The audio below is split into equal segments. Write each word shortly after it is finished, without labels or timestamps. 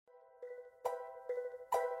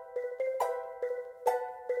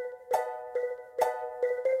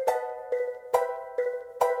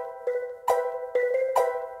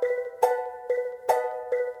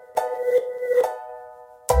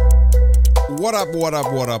What up, what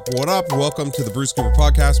up, what up, what up? Welcome to the Bruce Cooper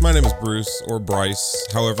Podcast. My name is Bruce, or Bryce,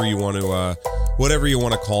 however you want to, whatever you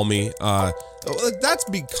want to call me. That's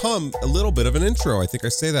become a little bit of an intro. I think I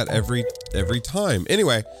say that every time.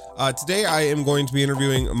 Anyway, today I am going to be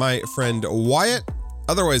interviewing my friend Wyatt,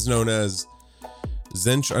 otherwise known as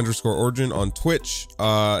Zench_origin on Twitch.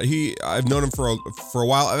 I've known him for a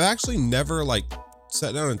while. I've actually never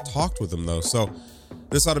sat down and talked with him though, so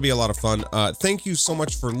this ought to be a lot of fun. Thank you so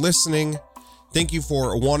much for listening. Thank you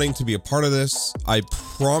for wanting to be a part of this. I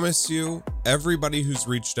promise you, everybody who's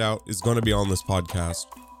reached out is going to be on this podcast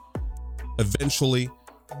eventually.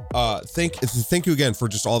 Thank you again for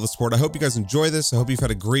just all the support. I hope you guys enjoy this. I hope you've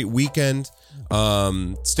had a great weekend.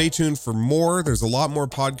 Stay tuned for more. There's a lot more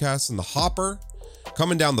podcasts in the hopper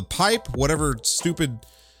coming down the pipe, whatever stupid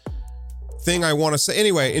thing I want to say.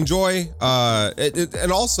 Anyway, enjoy.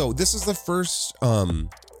 And also, this is the first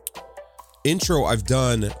intro I've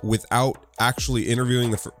done without actually interviewing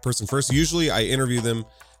the person first. Usually I interview them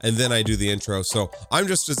and then I do the intro. So I'm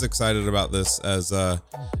just as excited about this as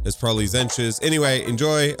probably Zench is. Anyway,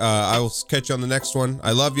 enjoy. I will catch you on the next one.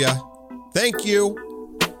 I love ya. Thank you.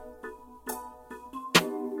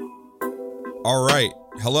 All right.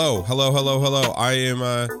 Hello.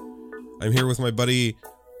 I'm here with my buddy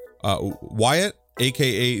Wyatt,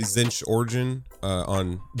 aka Zench_origin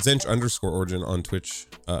on Zench_origin on Twitch.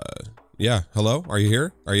 Yeah, hello. Are you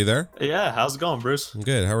here? Are you there? Yeah, how's it going, Bruce? I'm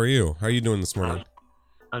good. How are you? How are you doing this morning?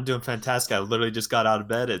 I'm doing fantastic. I literally just got out of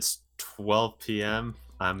bed. It's 12 p.m.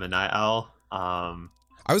 I'm a night owl. I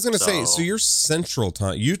was gonna say, so you're Central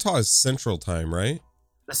Time. Utah is Central Time, right?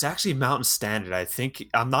 It's actually Mountain Standard. I think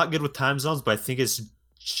I'm not good with time zones, but I think it's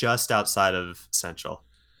just outside of Central.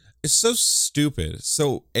 It's so stupid.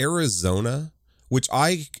 So Arizona, which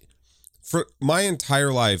for my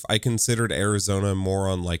entire life, I considered Arizona more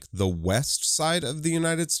on the west side of the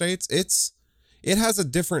United States. It has a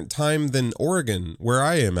different time than Oregon, where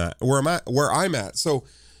I'm at. So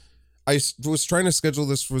I was trying to schedule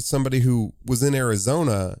this with somebody who was in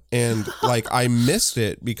Arizona, and I missed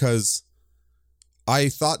it because I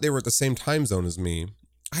thought they were at the same time zone as me.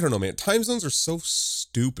 I don't know, man. Time zones are so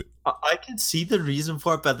stupid. I can see the reason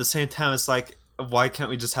for it, but at the same time, it's why can't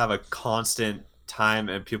we just have a constant time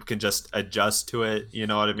and people can just adjust to it? You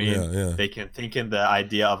know what I mean? Yeah. They can think in the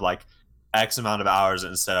idea of X amount of hours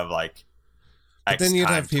instead of But then you'd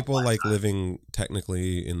have people living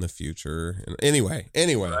technically in the future. And anyway.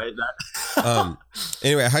 Right?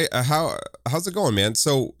 Anyway, how's it going, man?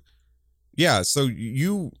 So yeah, so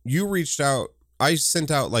you reached out. I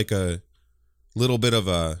sent out a little bit of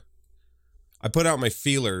I put out my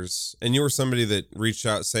feelers, and you were somebody that reached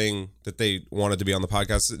out saying that they wanted to be on the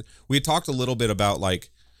podcast. We had talked a little bit about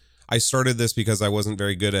I started this because I'm not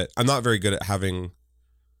very good at having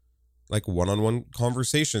one-on-one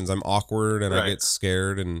conversations. I'm awkward and right. I get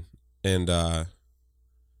scared and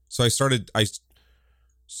so I started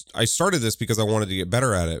this because I wanted to get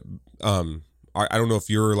better at it. I don't know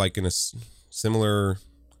if you're in a similar.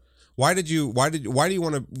 Why did you want to be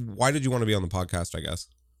on the podcast, I guess?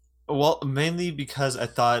 Well, mainly because I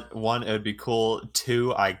thought, one, it would be cool.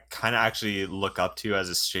 Two, I kind of actually look up to you as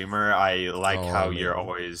a streamer. I like how you're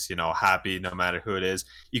always, happy no matter who it is.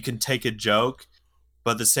 You can take a joke,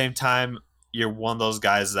 but at the same time, you're one of those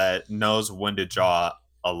guys that knows when to draw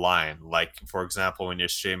a line. For example, when you're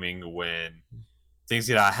streaming, when things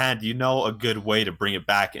get out of hand, a good way to bring it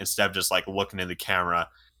back instead of just looking in the camera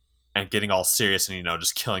and getting all serious and,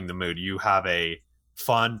 just killing the mood. You have a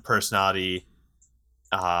fun personality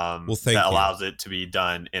that allows it to be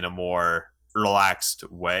done in a more relaxed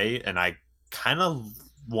way. And I kind of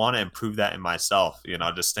want to improve that in myself,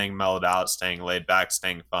 just staying mellowed out, staying laid back,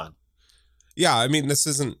 staying fun. Yeah, I mean,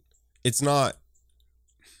 it's not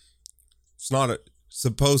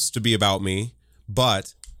supposed to be about me,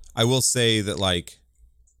 but I will say that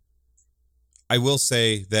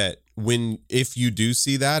if you do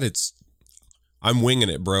see that, I'm winging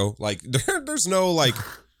it, bro. There's no I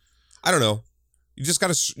don't know. You just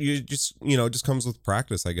it just comes with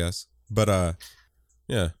practice, I guess. But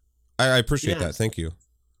yeah, I appreciate that. Thank you.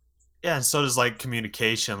 Yeah, and so does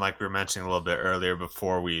communication, we were mentioning a little bit earlier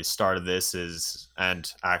before we started this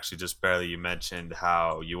and actually just barely you mentioned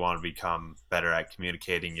how you want to become better at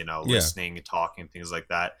communicating, listening, talking, things like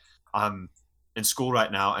that. I'm in school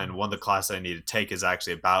right now, and one of the classes I need to take is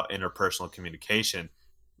actually about interpersonal communication.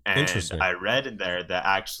 And I read in there that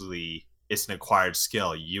actually it's an acquired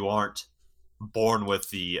skill. You aren't born with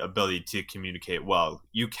the ability to communicate well.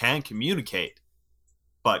 You can communicate,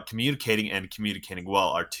 but communicating and communicating well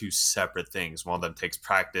are two separate things. One of them takes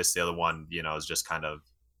practice. The other one, is just kind of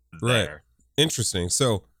there. Right. Interesting.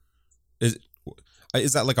 So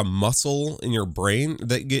Is that like a muscle in your brain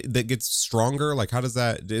that gets stronger? Like, how does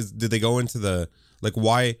that? Did they go into the like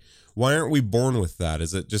why aren't we born with that?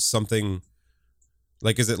 Is it just something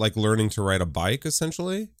like is it like learning to ride a bike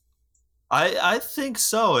essentially? I think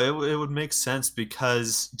so. It would make sense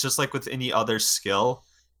because just like with any other skill,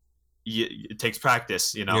 it takes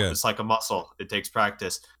practice. You know, Yeah. it's like a muscle. It takes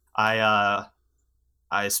practice. I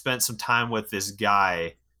spent some time with this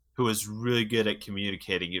guy who was really good at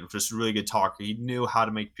communicating. He was just a really good talker. He knew how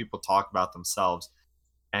to make people talk about themselves,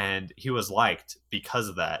 and he was liked because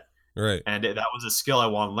of that. Right. And that was a skill I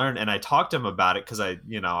want to learn. And I talked to him about it because I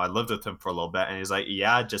lived with him for a little bit, and he's like,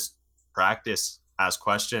 "Yeah, just practice, ask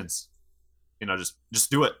questions,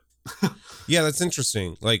 just do it." Yeah, that's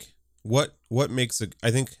interesting. Like, what makes it?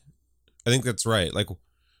 I think that's right. Like,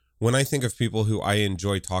 when I think of people who I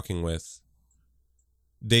enjoy talking with,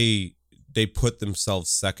 they put themselves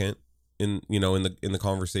second in in the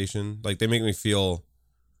conversation. Like, uh they make me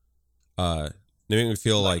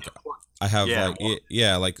feel like I have Yeah, like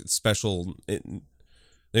yeah, like special. They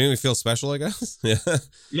make me feel special, I guess. Yeah.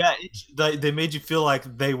 yeah. They made you feel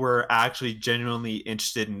like they were actually genuinely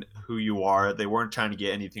interested in who you are. They weren't trying to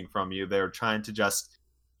get anything from you. They were trying to just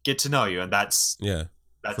get to know you, and Yeah.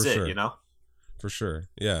 that's For it. sure. For sure.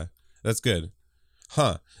 Yeah. That's good.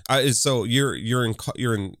 Huh. So you're in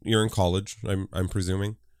college, I'm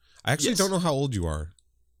presuming. I actually don't Yes, know how old you are.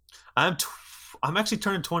 I'm. I'm actually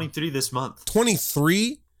turning 23 this month.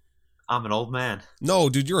 23? I'm an old man. No,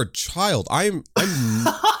 dude, you're a child. I'm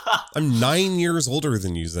 9 years older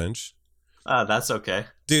than you, Zench. That's okay.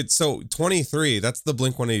 Dude, so 23, that's the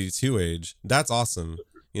Blink 182 age. That's awesome.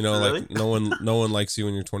 Really? Like no one likes you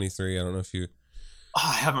when you're 23. I don't know if you Oh,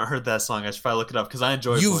 I haven't heard that song. I should probably look it up because I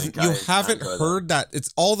enjoy Blink. you I haven't enjoy heard that.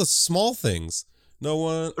 It's all the small things.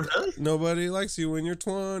 Really? Nobody likes you when you're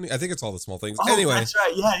 20. I think it's all the small things. Oh, Anyway, that's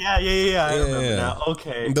right. Yeah. I remember yeah. now.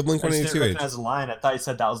 Okay. The Blink I just 182 didn't age. recognize the line. I thought you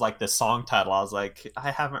said that was like the song title. I was like,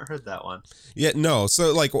 I haven't heard that one. Yeah, no.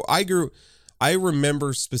 So like I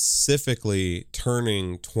remember specifically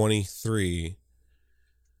turning 23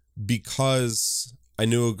 because I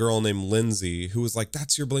knew a girl named Lindsay who was like,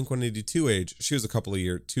 "That's your Blink 182 age." She was a couple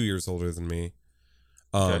of 2 years older than me.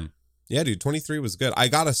 Okay. Yeah, dude, 23 was good. I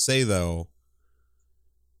gotta say though,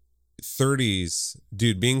 30s,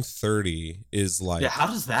 dude, being 30 is like Yeah. How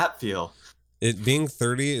does that feel? being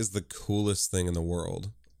 30 is the coolest thing in the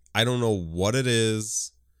world. I don't know what it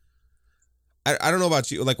is. I don't know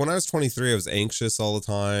about you. Like when I was 23, I was anxious all the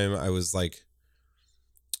time. I was like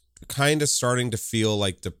kind of starting to feel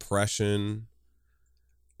like depression.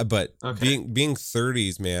 But Okay. being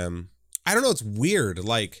 30s, man, I don't know. It's weird.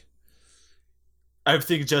 Like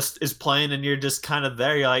Everything just is playing and you're just kind of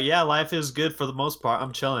there. You're like, yeah, life is good for the most part.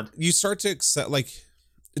 I'm chilling. you start to accept. Like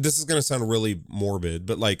this is gonna sound really morbid,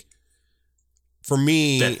 but like for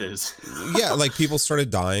me, Death is. yeah, like people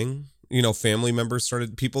started dying. Family members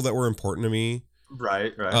started. People that were important to me.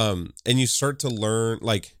 Right. And you start to learn.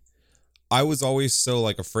 Like I was always so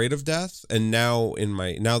like afraid of death, and now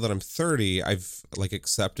that I'm 30, I've like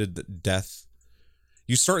accepted that death.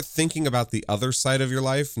 You start thinking about the other side of your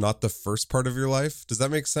life, not the first part of your life. Does that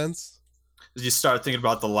make sense? You start thinking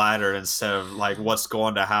about the latter instead of like what's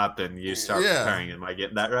going to happen. You start Yeah. preparing. Am I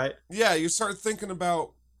getting that right? Yeah, you start thinking of,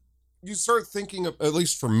 at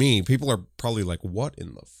least for me, people are probably like, what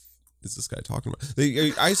in the is this guy talking about?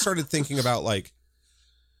 I started thinking about like,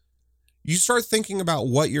 you start thinking about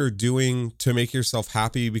what you're doing to make yourself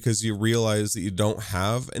happy because you realize that you don't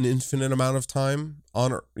have an infinite amount of time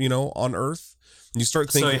on Earth. And you start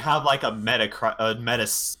thinking, So you have like a meta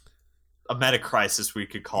crisis, we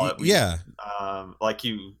could call it. Yeah. Like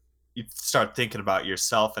you start thinking about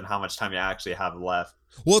yourself and how much time you actually have left.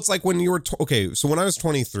 Well, it's like when you were okay. So when I was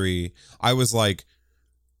 23, I was like,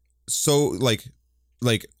 so like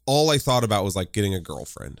all I thought about was like getting a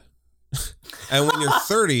girlfriend. And when you're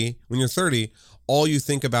 30, all you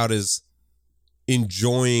think about is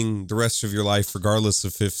enjoying the rest of your life, regardless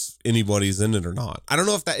of if anybody's in it or not. I don't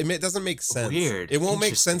know if it doesn't make sense. Weird. It won't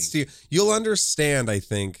make sense to you. You'll understand, I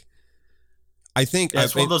think. Yeah,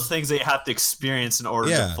 it's one of those things that you have to experience in order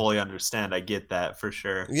to fully understand. I get that for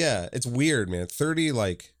sure. Yeah, it's weird, man. 30,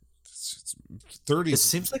 like 30. It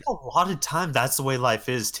seems like a lot of time that's the way life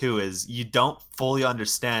is too, is you don't fully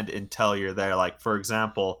understand until you're there. Like for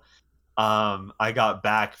example, I got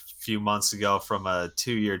back a few months ago from a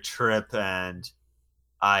 2-year trip, and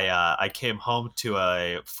I came home to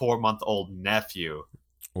a 4-month-old nephew.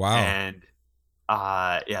 Wow. And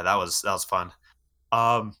yeah, that was fun.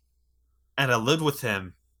 And I lived with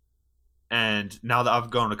him, and now that I've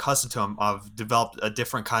grown accustomed to him, I've developed a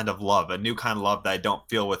different kind of love, a new kind of love that I don't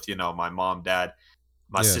feel with my mom, dad.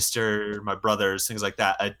 my sister, my brothers, things like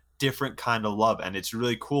that. A different kind of love, and it's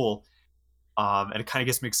really cool. And it kind of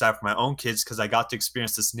gets me excited for my own kids because I got to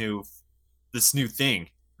experience this new thing,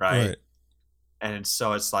 right? And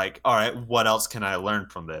so it's like, all right, what else can I learn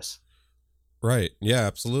from this? Right. Yeah,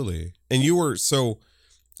 absolutely. And you were so.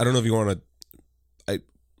 I don't know if you want to.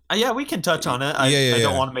 Yeah, we can touch on it. I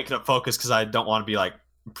don't want to make it a focus because I don't want to be like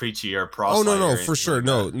preachy or proselyte. Oh no, for sure.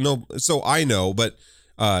 Like no. So I know, but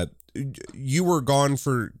you were gone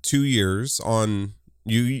for 2 years on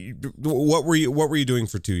you. What were you doing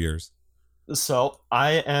for 2 years? So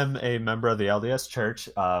I am a member of the LDS Church.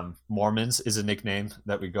 Mormons is a nickname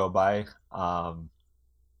that we go by.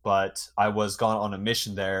 But I was gone on a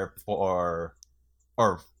mission there for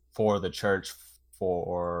the church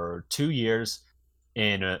for 2 years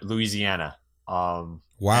in Louisiana. Wow.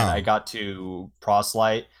 And I got to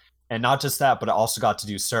proselyte, and not just that, but I also got to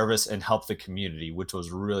do service and help the community, which was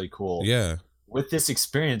really cool. Yeah. With this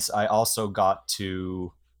experience, I also got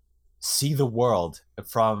to see the world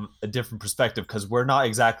from a different perspective because we're not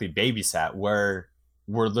exactly babysat. We're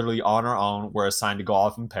literally on our own. We're assigned to go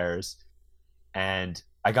off in pairs, and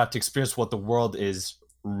I got to experience what the world is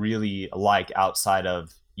really like outside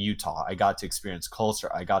of Utah. I got to experience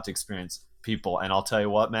culture. I got to experience people. And I'll tell you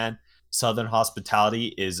what, man, Southern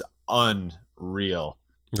hospitality is unreal.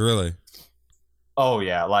 Really? Oh,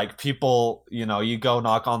 yeah. Like people, you go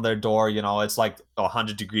knock on their door, it's like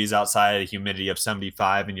 100 degrees outside, a humidity of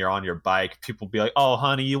 75, and you're on your bike. People be like, oh,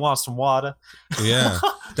 honey, you want some water? Yeah.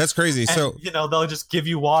 That's crazy. So, they'll just give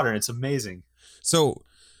you water. It's amazing. So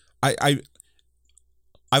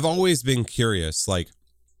I've always been curious, like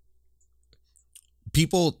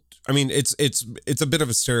people, I mean, it's a bit of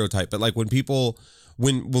a stereotype, but like when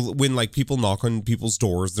like people knock on people's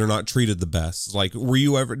doors, they're not treated the best. Like,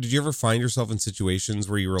 did you ever find yourself in situations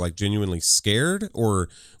where you were like genuinely scared, or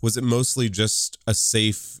was it mostly just a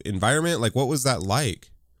safe environment? Like, what was that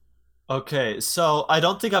like? Okay, so I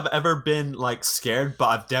don't think I've ever been like scared, but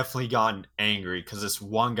I've definitely gotten angry because this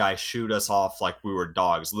one guy shoot us off like we were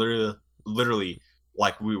dogs, literally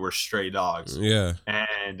like we were stray dogs. Yeah.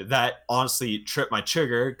 And that honestly tripped my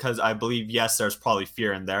trigger because I believe, yes, there's probably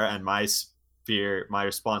fear in there. And my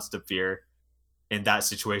response to fear in that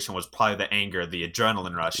situation was probably the anger, the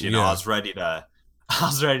adrenaline rush. I was ready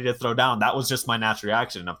to throw down. That was just my natural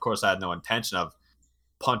reaction. And of course, I had no intention of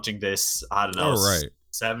punching this, I don't know,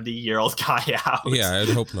 70-year-old guy out. Yeah, I'd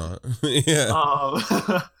hope not. Yeah.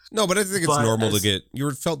 No, but I think it's normal to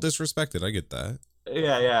you felt disrespected. I get that.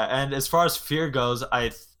 Yeah. And as far as fear goes,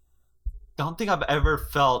 I don't think I've ever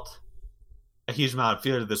felt a huge amount of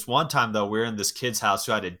fear. This one time, though, we were in this kid's house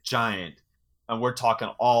who had a giant, and we're talking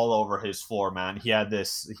all over his floor, man. He had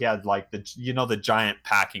like the giant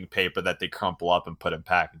packing paper that they crumple up and put in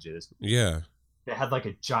packages. Yeah. They had like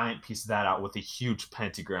a giant piece of that out with a huge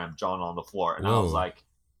pentagram drawn on the floor. And I was like,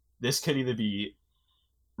 this could either be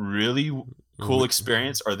really cool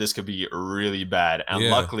experience or this could be really bad. And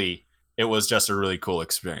luckily, it was just a really cool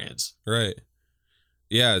experience. Right.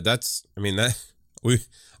 Yeah, I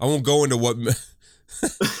won't go into what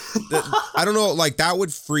I don't know, like that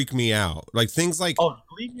would freak me out. Like things like, oh,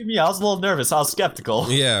 believe me, I was a little nervous. I was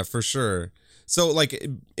skeptical. Yeah, for sure. So like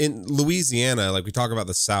in Louisiana, like we talk about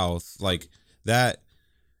the South, like that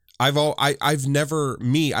I've never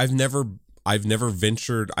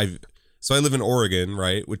ventured. So I live in Oregon,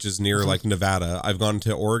 right, which is near like Nevada. I've gone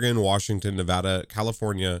to Oregon, Washington, Nevada,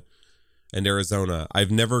 California, and Arizona.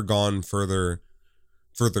 I've never gone further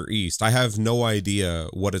east. I have no idea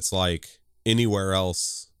what it's like anywhere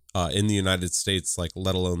else in the United States, like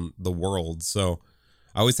let alone the world. So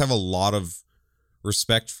I always have a lot of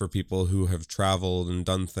respect for people who have traveled and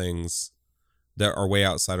done things that are way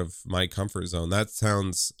outside of my comfort zone. It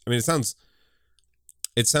sounds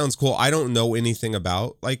cool. I don't know anything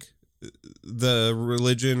about like the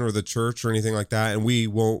religion or the church or anything like that, and we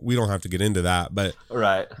don't have to get into that, but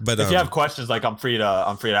right. But if you have questions, like I'm free to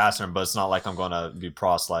ask them, but it's not like I'm going to be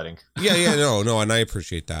proselyting. No, and I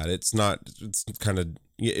appreciate that. It's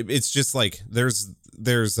just like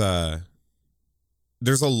there's a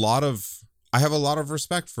lot of, I have a lot of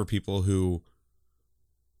respect for people who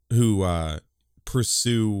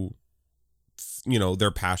pursue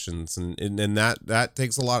their passions, and that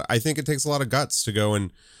takes a lot. I think it takes a lot of guts to go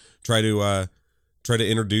and try to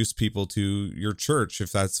introduce people to your church,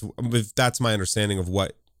 if that's my understanding of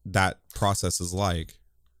what that process is like.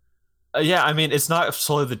 Yeah, I mean, it's not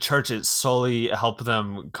solely the church; it's solely help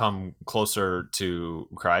them come closer to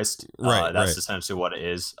Christ. That's essentially what it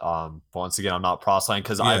is. Once again, I'm not proselyting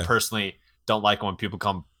because I personally don't like when people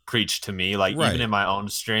come preach to me. Like even in my own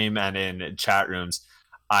stream and in chat rooms,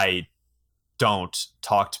 I don't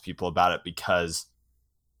talk to people about it because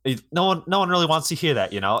No one really wants to hear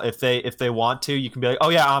that, if they want to, you can be like, oh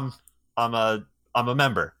yeah, I'm a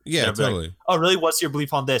member. Yeah, totally. Like, oh really, what's your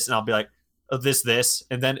belief on this? And I'll be like, oh, this,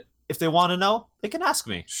 and then if they want to know, they can ask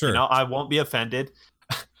me. Sure. I won't be offended.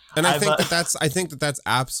 And I think that's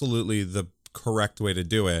absolutely the correct way to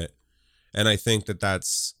do it. And I think that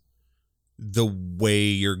that's the way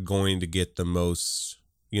you're going to get the most,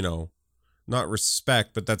 not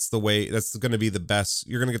respect, but that's going to be the best.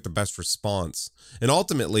 You're going to get the best response. And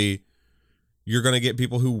ultimately, you're going to get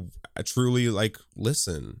people who truly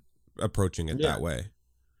listen, approaching it that way.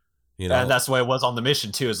 And that's the way it was on the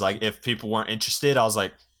mission too, is like, if people weren't interested, I was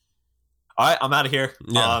like, all right, I'm out of here.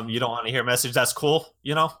 Yeah. You don't want to hear a message, that's cool.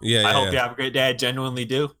 I hope you have a great day. I genuinely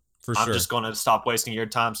do. I'm just going to stop wasting your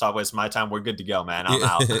time, stop wasting my time. We're good to go, man. I'm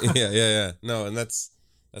out. Yeah. No, and that's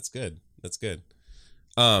good. That's good.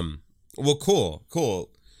 Well,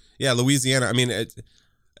 cool. Yeah, Louisiana. I mean,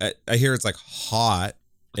 I hear it's hot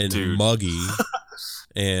and muggy,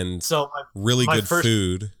 and really good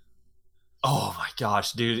food. Oh my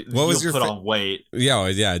gosh, dude! What was your put on weight? Yeah,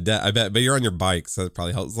 I bet. But you're on your bike, so it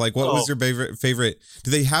probably helps. What was your favorite?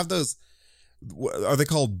 Do they have those? Are they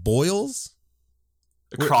called boils?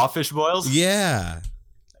 Crawfish boils? Yeah.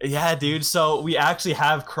 Yeah, dude. So we actually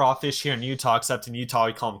have crawfish here in Utah, except in Utah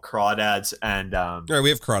we call them crawdads. And right, we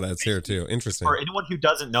have crawdads here too. Interesting. For anyone who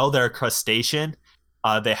doesn't know, they're a crustacean.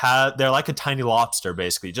 They're like a tiny lobster,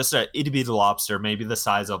 basically, just a itty bitty lobster, maybe the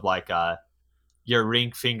size of your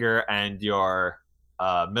ring finger and your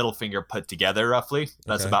middle finger put together, roughly.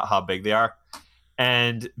 That's about how big they are.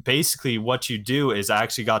 And basically what you do is, I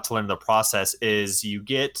actually got to learn the process, is you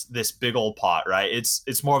get this big old pot, right?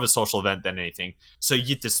 It's more of a social event than anything. So you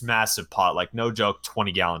get this massive pot, no joke,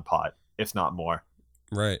 20-gallon pot, if not more.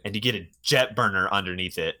 Right. And you get a jet burner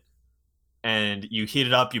underneath it. And you heat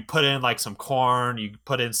it up, you put in some corn, you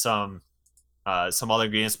put in some other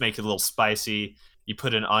ingredients, make it a little spicy. You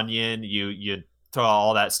put an onion, you throw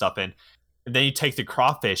all that stuff in. And then you take the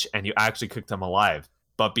crawfish and you actually cook them alive.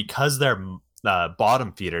 But because they're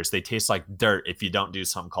bottom feeders, they taste like dirt if you don't do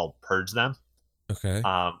something called purge them. Okay.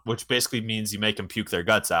 Which basically means you make them puke their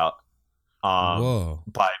guts out. Whoa.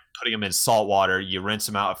 By putting them in salt water, you rinse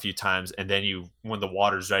them out a few times, and then when the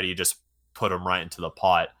water's ready, you just put them right into the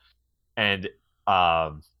pot. And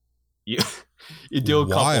you do a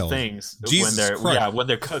couple things when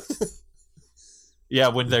they're cooked. Yeah,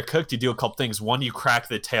 when they're cooked, you do a couple things. One, you crack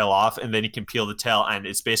the tail off, and then you can peel the tail, and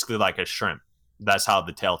it's basically like a shrimp. That's how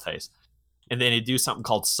the tail tastes. And then you do something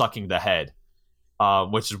called sucking the head,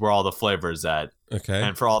 which is where all the flavor is at. Okay.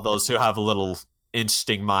 And for all those who have a little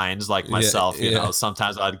interesting minds like myself,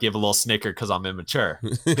 sometimes I'd give a little snicker because I'm immature.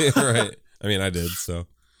 Right. I mean, I did, so.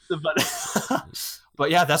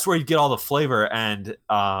 But yeah, that's where you get all the flavor, and it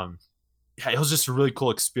was just a really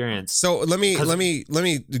cool experience. So let me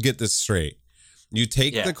get this straight. You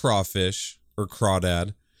take the crawfish or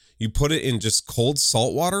crawdad, you put it in just cold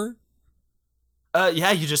salt water.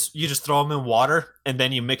 You just throw them in water, and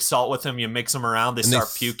then you mix salt with them. You mix them around. They start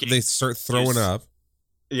puking. They start throwing up.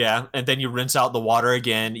 Yeah, and then you rinse out the water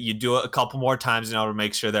again. You do it a couple more times, to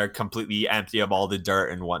make sure they're completely empty of all the dirt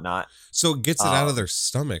and whatnot. So it gets it out of their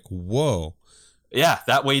stomach. Whoa. Yeah,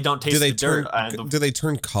 that way you don't taste the dirt. Do they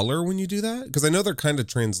turn color when you do that? Because I know they're kind of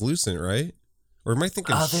translucent, right? Or am I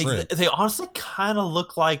thinking shrimp? They honestly kind of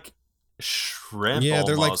look like shrimp. Yeah,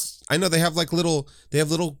 they're almost. I know they have little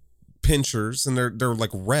pinchers, and they're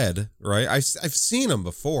red, right? I've seen them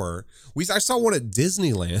before. I saw one at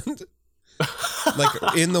Disneyland,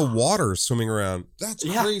 in the water swimming around. That's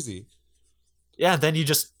crazy. Yeah, then you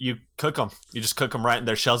cook them. You just cook them right in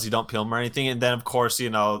their shells. You don't peel them or anything. And then, of course,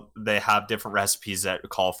 they have different recipes that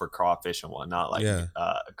call for crawfish and whatnot,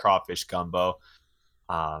 crawfish gumbo.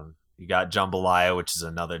 You got jambalaya, which is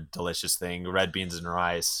another delicious thing. Red beans and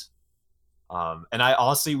rice.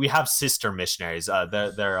 And we have sister missionaries.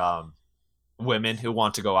 They're women who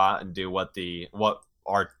want to go out and do what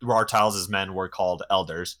our tiles as men were called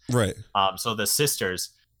elders. Right. So the sisters,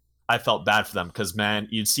 I felt bad for them because, man,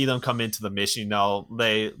 you'd see them come into the mission,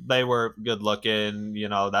 they were good looking,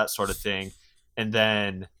 that sort of thing. And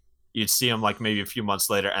then you'd see them maybe a few months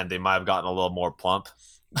later, and they might have gotten a little more plump.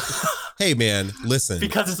 Hey, man, listen.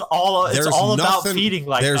 Because it's all about feeding.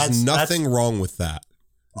 There's nothing wrong with that.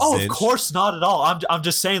 Oh, of course not at all. I'm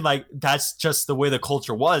just saying, that's just the way the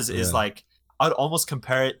culture was. Is I'd almost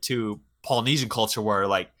compare it to Polynesian culture, where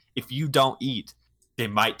if you don't eat, they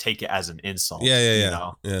might take it as an insult. Yeah.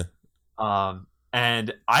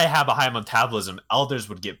 And I have a high metabolism. Elders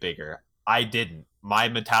would get bigger. I didn't. My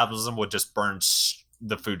metabolism would just burn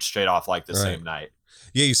the food straight off the same night.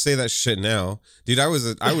 Yeah, you say that shit now, dude. I was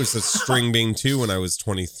a string bean too when I was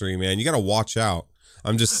 23. Man, you got to watch out.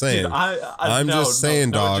 I'm just saying. Dude, I'm just saying,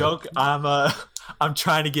 dog. No joke. I'm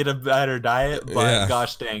trying to get a better diet, but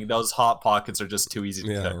gosh dang, those hot pockets are just too easy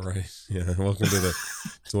to cook. Right. Yeah, welcome to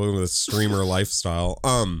the streamer lifestyle.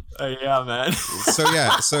 Yeah, man.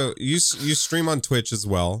 So you stream on Twitch as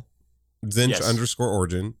well,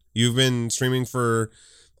 Zinch_origin. You've been streaming for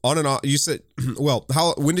on and off. You said, well,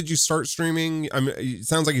 when did you start streaming? I mean, it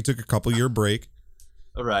sounds like you took a couple year break.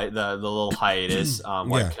 Right, the little hiatus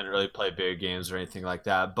where I couldn't really play video games or anything like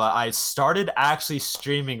that. But I started actually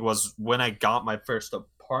streaming was when I got my first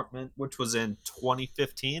apartment, which was in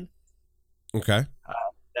 2015. Okay.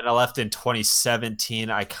 Then I left in 2017.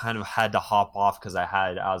 I kind of had to hop off because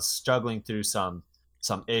I was struggling through some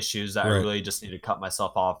issues that I really just needed to cut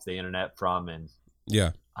myself off the internet from, and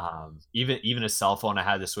even a cell phone, I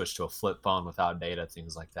had to switch to a flip phone without data,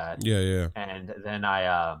 things like that. Yeah. And then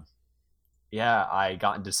I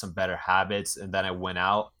got into some better habits, and then I went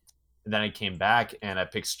out, and then I came back and I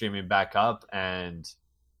picked streaming back up, and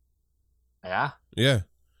yeah. I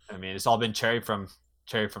mean, it's all been cherry from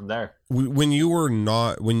there. When you were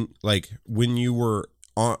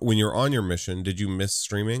on your mission, did you miss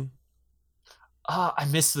streaming? I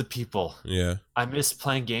miss the people. Yeah. I miss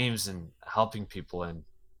playing games and helping people and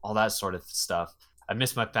all that sort of stuff. I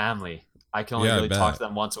miss my family. I can only really talk to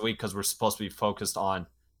them once a week because we're supposed to be focused on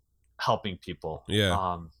helping people.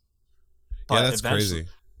 But that's crazy.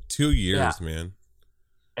 2 years, man.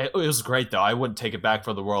 It was great though. I wouldn't take it back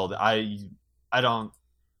for the world.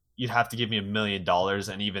 You'd have to give me $1 million,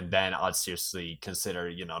 and even then I'd seriously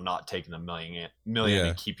consider not taking the million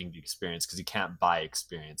and keeping the experience, because you can't buy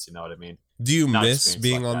experience, you know what I mean? Do you miss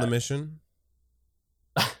being on the mission?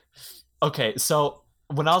 Okay, so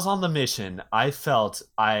when I was on the mission,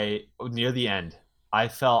 near the end I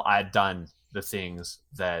felt I'd done the things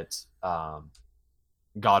that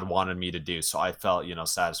God wanted me to do, so I felt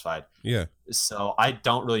satisfied. So I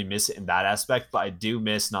don't really miss it in that aspect, but I do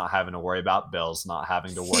miss not having to worry about bills, not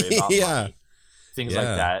having to worry about money, things like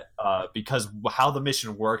that, because how the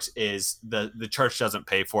mission works is the church doesn't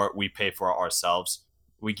pay for it, we pay for it ourselves.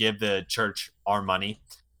 We give the church our money,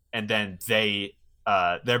 and then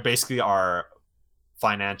they're basically our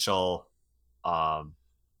financial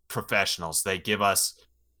professionals. They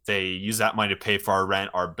use that money to pay for our rent,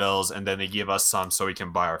 our bills, and then they give us some so we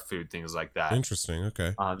can buy our food, things like that. Interesting.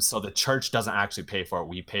 Okay. So the church doesn't actually pay for it.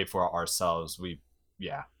 We pay for it ourselves.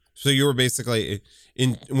 So you were basically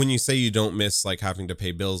when you say you don't miss like having to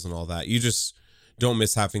pay bills and all that, you just don't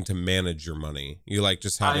miss having to manage your money. You like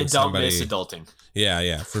just having somebody. I don't miss adulting.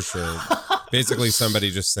 Yeah, for sure. Basically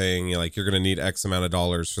somebody just saying you're going to need X amount of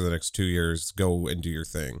dollars for the next 2 years. Go and do your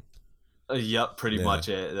thing. Yep, pretty much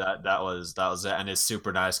it. That was it, and it's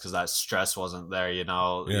super nice because that stress wasn't there.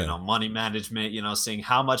 Money management. Seeing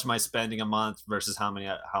how much am I spending a month versus how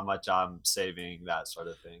much I'm saving, that sort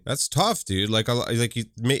of thing. That's tough, dude.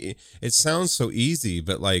 It sounds so easy,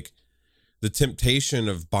 but like the temptation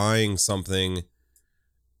of buying something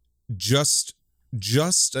just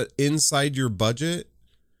inside your budget,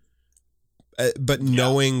 but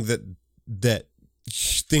knowing that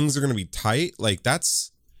things are going to be tight, like that's.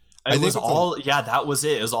 That was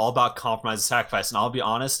it. It was all about compromise and sacrifice. And I'll be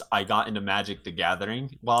honest, I got into Magic the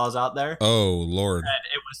Gathering while I was out there. Oh, Lord. And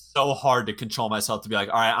it was so hard to control myself to be like,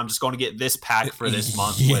 all right, I'm just going to get this pack for this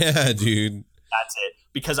month. Dude. That's it.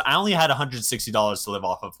 Because I only had $160 to live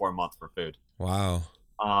off of for a month for food. Wow.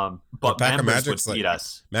 But members would feed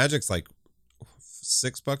us. Magic's like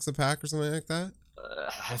 $6 a pack or something like that?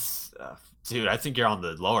 Dude, I think you're on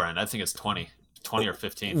the lower end. I think it's 20 or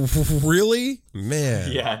 15. Really?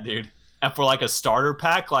 Man. Yeah, dude. And for like a starter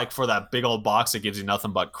pack, like for that big old box that gives you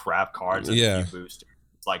nothing but crap cards and a few boosters,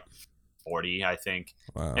 it's like 40, I think.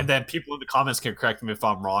 Wow. And then people in the comments can correct me if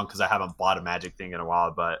I'm wrong because I haven't bought a Magic thing in a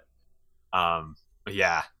while, but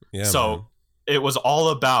yeah. So man. It was all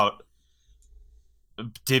about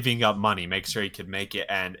divvying up money, make sure you could make it,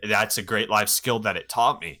 and that's a great life skill that it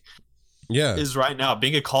taught me. Yeah. Is right now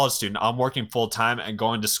being a college student, I'm working full time and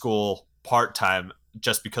going to school part-time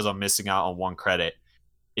just because I'm missing out on one credit.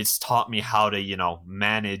 It's taught me how to,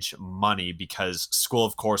 manage money because school,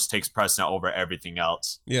 of course, takes precedent over everything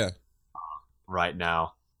else. Yeah. Right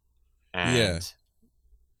now. And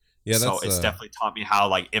so it's definitely taught me how,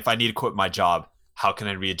 like, if I need to quit my job, how can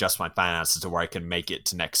I readjust my finances to where I can make it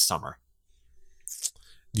to next summer?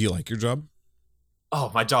 Do you like your job? Oh,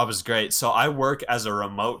 my job is great. So I work as a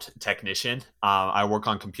remote technician. I work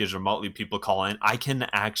on computers remotely. People call in. I can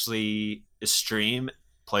actually stream,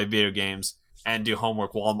 play video games, and do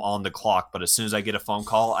homework while I'm on the clock. But as soon as I get a phone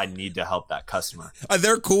call, I need to help that customer.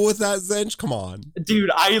 They're cool with that, Zench? Come on. Dude,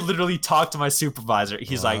 I literally talked to my supervisor.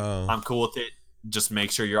 He's like, I'm cool with it. just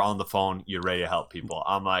make sure you're on the phone. You're ready to help people.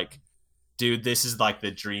 I'm like, dude, this is like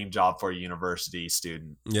the dream job for a university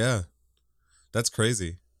student. Yeah, that's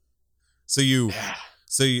crazy. So you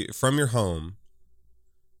from your home,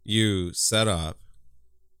 you set up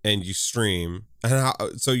and you stream. And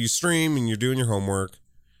so you stream and you're doing your homework,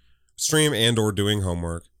 stream and or doing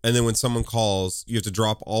homework. And then when someone calls, you have to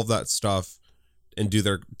drop all of that stuff and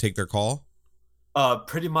take their call.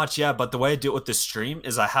 Pretty much, yeah. But the way I do it with the stream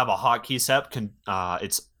is I have a hotkey set.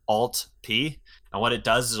 It's Alt P, and what it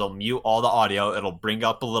does is it'll mute all the audio. It'll bring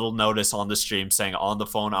up a little notice on the stream saying on the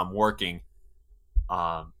phone I'm working.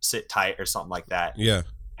 Sit tight or something like that. Yeah. And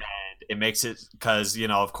it makes it because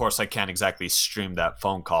of course I can't exactly stream that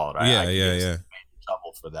phone call, right? Yeah.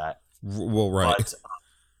 Trouble for that. Well, right. But,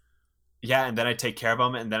 yeah, and then I take care of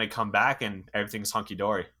them, and then I come back, and everything's hunky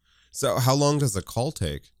dory. So how long does the call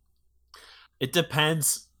take? It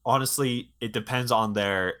depends. Honestly, it depends on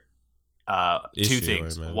their two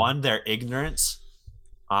things. One, their ignorance.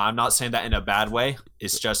 I'm not saying that in a bad way.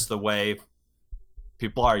 It's just the way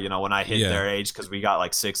people are. When I hit their age, because we got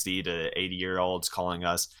like 60 to 80-year-olds calling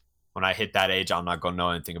us. When I hit that age, I'm not going to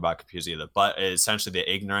know anything about computers either. But essentially,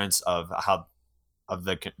 the ignorance of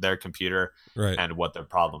their computer and what their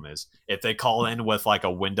problem is. If they call in with like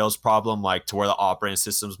a Windows problem, like to where the operating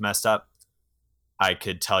system's messed up, I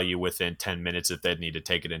could tell you within 10 minutes if they'd need to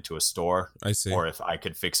take it into a store. I see. Or if I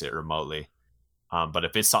could fix it remotely. But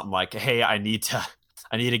if it's something like, hey, I need to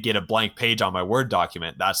get a blank page on my Word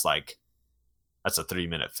document, that's a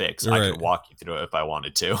 3-minute fix. Right. I could walk you through it if I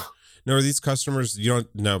wanted to. Now, are these customers,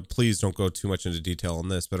 please don't go too much into detail on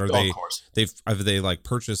this, but are they like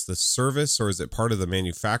purchased the service, or is it part of the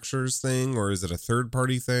manufacturer's thing, or is it a third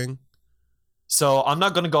party thing? So I'm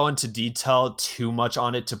not going to go into detail too much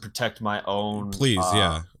on it to protect my own. Please,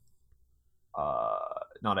 yeah.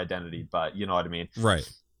 Not identity, but you know what I mean. Right.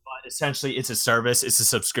 But essentially, it's a service. It's a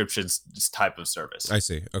subscription type of service. I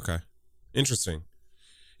see. Okay. Interesting.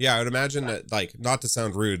 Yeah, I would imagine that, like, not to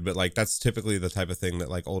sound rude, but like that's typically the type of thing that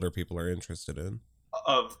like older people are interested in.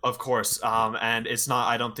 Of course. And it's not.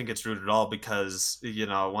 I don't think it's rude at all because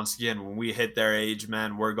once again, when we hit their age,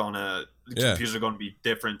 man, computers are going to be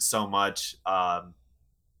different so much. Man,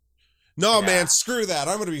 screw that.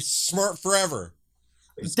 I'm going to be smart forever.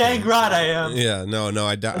 Dang right I am. Yeah, no,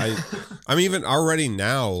 I'm even already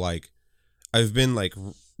now, like, I've been like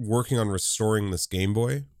working on restoring this Game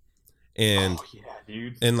Boy, and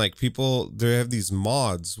dude. And like they have these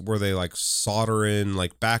mods where they like solder in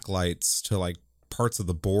like backlights to like parts of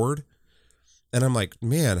the board, and I'm like,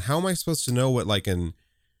 man, how am I supposed to know what like an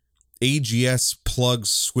AGS plug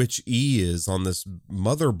switch E is on this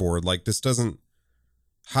motherboard? Like, this doesn't.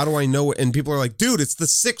 How do I know it? And people are like, dude, it's the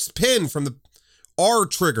 6th pin from the R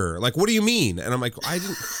trigger. Like, what do you mean? And I'm like, I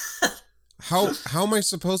didn't. How am I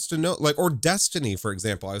supposed to know? Like, or Destiny, for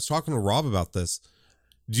example. I was talking to Rob about this.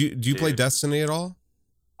 Do you play Destiny at all?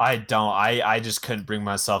 I don't. I just couldn't bring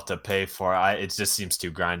myself to pay for it. It just seems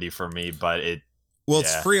too grindy for me. But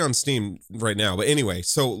it's free on Steam right now. But anyway,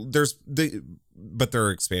 so there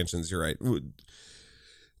are expansions. You're right.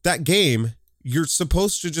 That game, you're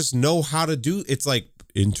supposed to just know how to do. It's like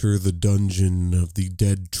enter the dungeon of the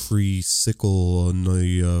dead tree sickle on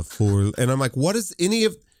the floor, and I'm like, what is any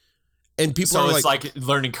of? And people are it's like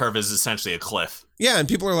learning curve is essentially a cliff. Yeah, and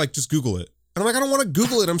people are like, just Google it. And I'm like, I don't want to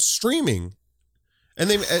Google it. I'm streaming. And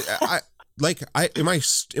they, am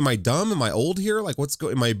I dumb? Am I old here? Like,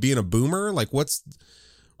 am I being a boomer? Like, what's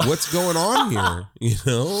going on here?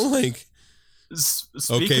 Like.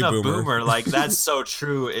 Speaking of boomer, like that's so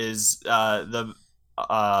true. Is the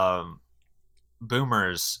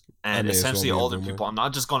boomers and essentially older people. I'm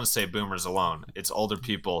not just going to say boomers alone. It's older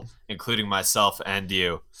people, including myself and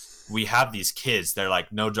you. We have these kids. They're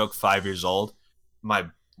like, no joke, 5 years old.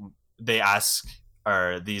 Someone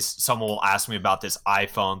will ask me about this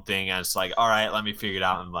iPhone thing, and it's like, all right, let me figure it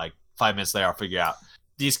out. And like 5 minutes later, I'll figure it out.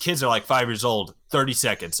 These kids are like 5 years old, 30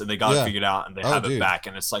 seconds, and they got it figured out, and they have it back.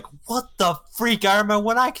 And it's like, what the freak? I remember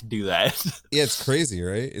when I could do that. Yeah, it's crazy,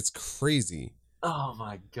 right? It's crazy. Oh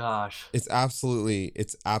my gosh. It's absolutely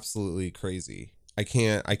crazy. I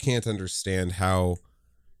can't understand how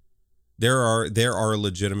there are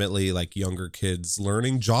legitimately like younger kids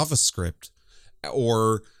learning JavaScript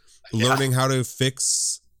or learning how to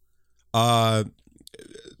fix the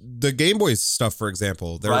Game Boy stuff, for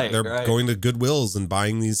example. They're going to Goodwills and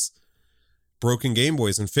buying these broken Game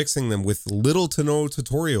Boys and fixing them with little to no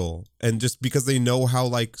tutorial, and just because they know how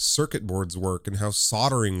like circuit boards work and how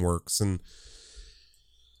soldering works. And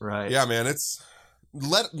yeah, man, it's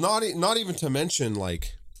not even to mention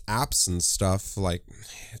like apps and stuff. Like,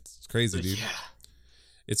 it's crazy, dude.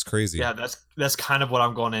 It's crazy. Yeah, that's kind of what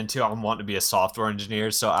I'm going into. I'm wanting to be a software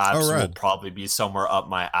engineer, so apps will probably be somewhere up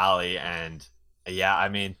my alley. And yeah, I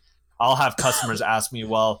mean, I'll have customers ask me,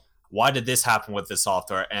 well, why did this happen with this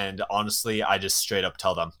software? And honestly, I just straight up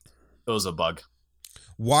tell them it was a bug.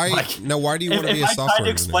 Why? Like, now, why do you want to be a software engineer? If I tried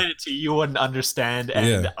to explain it to you, you wouldn't understand.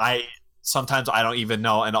 And sometimes I don't even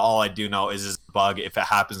know. And all I do know is this bug. If it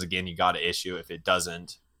happens again, you got to issue. If it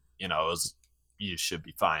doesn't, you should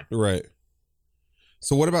be fine. Right.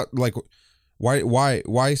 So what about like,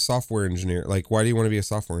 why software engineer? Like, why do you want to be a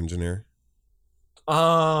software engineer?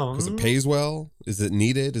 Because it pays well. Is it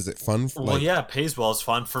needed? Is it fun? It pays well. It's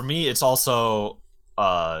fun for me. It's also,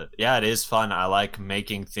 it is fun. I like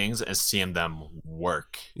making things and seeing them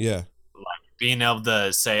work. Yeah. Like being able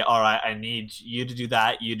to say, all right, I need you to do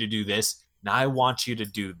that, you to do this. Now I want you to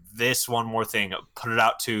do this one more thing. Put it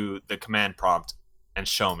out to the command prompt and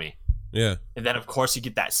show me. Yeah. And then, of course, you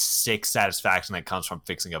get that sick satisfaction that comes from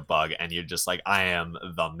fixing a bug, and you're just like, I am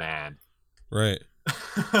the man. Right.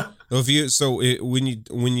 When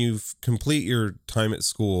you complete your time at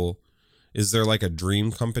school, is there like a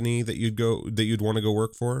dream company that you'd want to go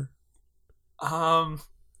work for?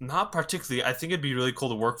 Not particularly. I think it'd be really cool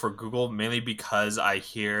to work for Google, mainly because I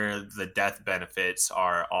hear the death benefits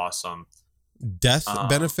are awesome. Death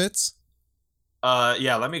benefits?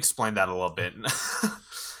 Yeah, let me explain that a little bit.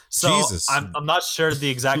 So Jesus. I'm not sure the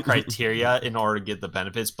exact criteria in order to get the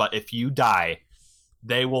benefits, but if you die,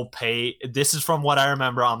 they will pay. This is from what I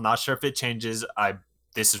remember. I'm not sure if it changes.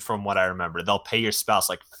 This is from what I remember. They'll pay your spouse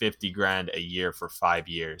like $50,000 a year for 5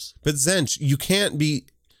 years. But Zench, you can't be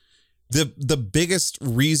the biggest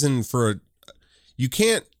reason for you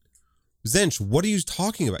can't. Zench, what are you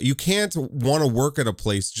talking about? You can't want to work at a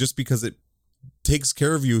place just because it takes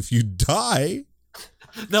care of you if you die.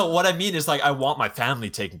 No, what I mean is like I want my family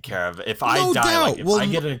taken care of. If I die, like if I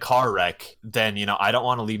get in a car wreck, then I don't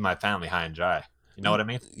want to leave my family high and dry. You know what I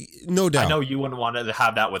mean? No doubt. I know you wouldn't want to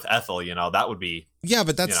have that with Ethel. That would be. Yeah,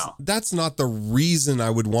 but that's not the reason I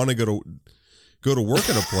would want to go to work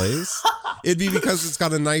at a place. It'd be because it's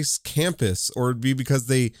got a nice campus, or it'd be because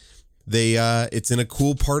they it's in a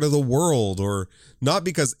cool part of the world, or not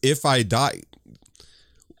because if I die.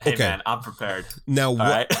 Hey man, I'm prepared. Now what?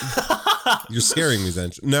 Right? You're scaring me,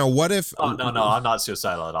 Zench. Now what if? Oh no, I'm not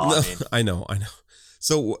suicidal at all. No, I know.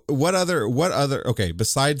 So what other? Okay,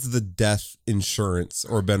 besides the death insurance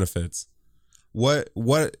or benefits, what?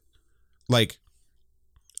 Like,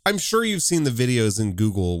 I'm sure you've seen the videos in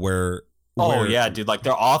Google where. Oh yeah, dude! Like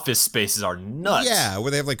their office spaces are nuts. Yeah, where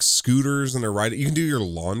they have like scooters and they're riding. You can do your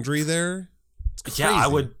laundry there. Yeah,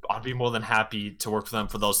 I'd be more than happy to work for them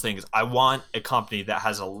for those things. I want a company that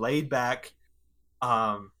has a laid back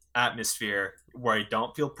atmosphere where I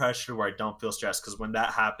don't feel pressure, where I don't feel stressed. Because when that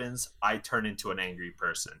happens, I turn into an angry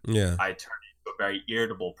person. Yeah, I turn into a very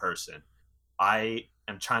irritable person. I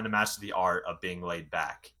am trying to master the art of being laid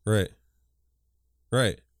back. Right.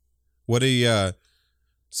 What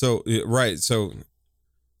So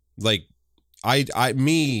like I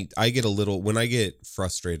get a little when I get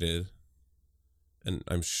frustrated. And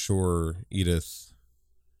I'm sure Edith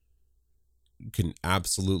can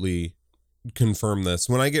absolutely confirm this.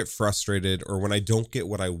 When I get frustrated or when I don't get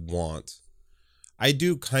what I want, I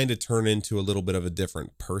do kind of turn into a little bit of a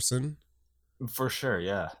different person. For sure,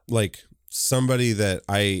 yeah. Like somebody that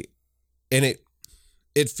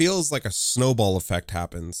it feels like a snowball effect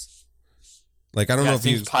happens. Like I don't know if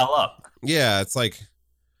things pile up. Yeah, it's like,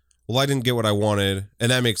 well, I didn't get what I wanted,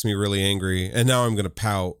 and that makes me really angry, and now I'm gonna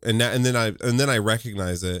pout, and then I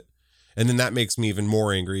recognize it, and then that makes me even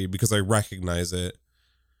more angry because I recognize it.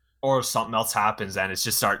 Or something else happens, and it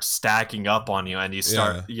just starts stacking up on you, and you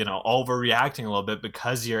start, overreacting a little bit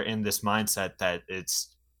because you're in this mindset that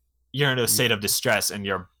you're in a state of distress, and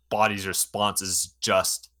your body's response is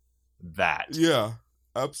just that. Yeah,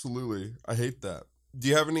 absolutely. I hate that. Do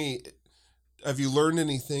you have you learned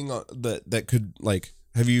anything that could like?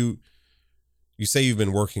 Have you say you've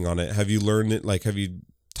been working on it. Have you learned it? Like, have you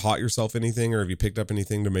taught yourself anything or have you picked up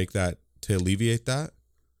anything to alleviate that?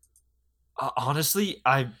 Honestly,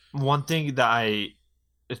 one thing that I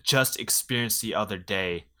just experienced the other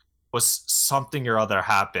day was something or other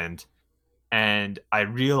happened. And I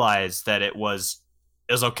realized that it was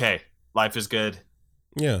okay. Life is good.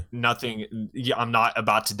 Yeah. Nothing. I'm not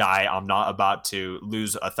about to die. I'm not about to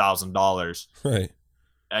lose $1,000. Right.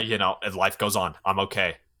 Life goes on. I'm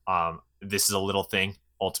okay. This is a little thing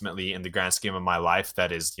ultimately in the grand scheme of my life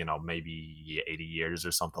that is, maybe 80 years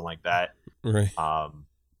or something like that. Right.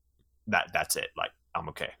 That's it. Like, I'm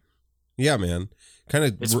okay. Yeah, man.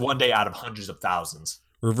 It's one day out of hundreds of thousands.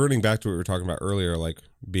 Reverting back to what we were talking about earlier, like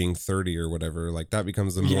being 30 or whatever, like that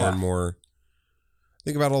becomes more and more.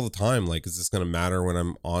 think about it all the time. Like, is this going to matter when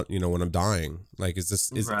I'm on, when I'm dying? Like, is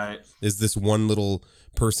this one little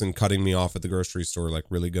person cutting me off at the grocery store, like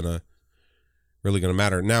really gonna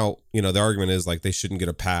matter? Now, the argument is like they shouldn't get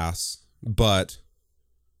a pass, but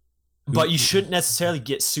you shouldn't necessarily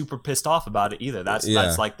get super pissed off about it either. That's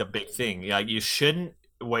like the big thing. Like, you shouldn't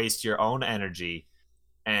waste your own energy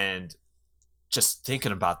and just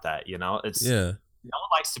thinking about that. It's no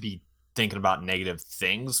one likes to be thinking about negative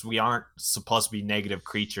things. We aren't supposed to be negative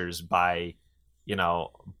creatures by,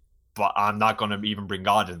 but I'm not going to even bring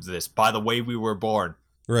God into this. By the way we were born,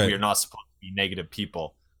 right, we are not supposed to be negative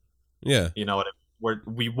people. Yeah.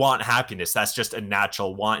 We want happiness. That's just a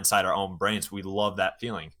natural want inside our own brains. We love that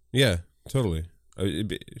feeling. Yeah, totally.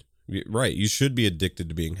 Right. You should be addicted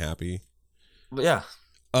to being happy. Yeah.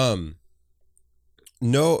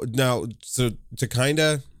 No, now, so to kind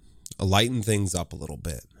of lighten things up a little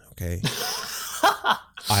bit, okay?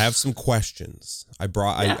 I have some questions.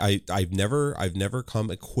 I've never come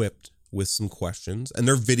equipped with some questions, and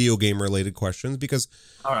they're video game related questions because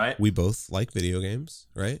all right, we both like video games,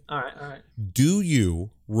 right? All right. Do you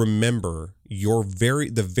remember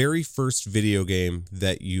the very first video game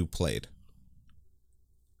that you played?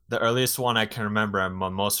 The earliest one I can remember, and my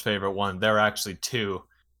most favorite one, there are actually two.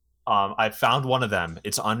 I found one of them.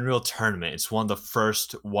 It's Unreal Tournament. It's one of the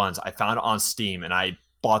first ones. I found it on Steam, and I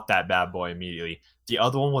bought that bad boy immediately. The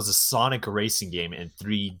other one was a Sonic racing game in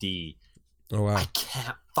 3D. Oh, wow. I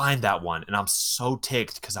can't find that one, and I'm so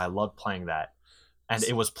ticked because I love playing that. And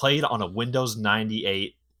it was played on a Windows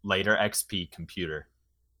 98 later XP computer.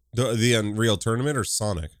 The Unreal Tournament or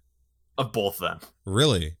Sonic? Of both of them.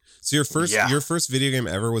 Really? So your first video game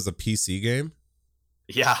ever was a PC game?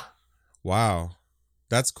 Yeah. Wow.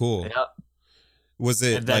 That's cool. Yeah. Was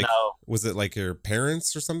it like your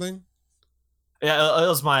parents or something? Yeah, it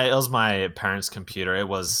was my parents' computer. It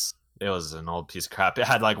was an old piece of crap. It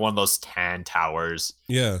had like one of those tan towers.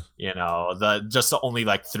 Yeah. The only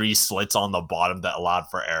like 3 slits on the bottom that allowed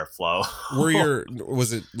for airflow.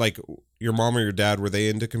 Was it like your mom or your dad, were they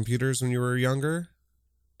into computers when you were younger?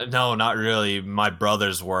 No, not really. My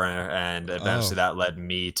brothers were, and eventually that led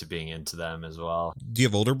me to being into them as well. Do you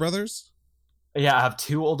have older brothers? Yeah, I have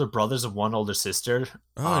 2 older brothers and 1 older sister.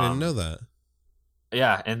 Oh, I didn't know that.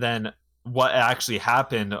 Yeah, and then what actually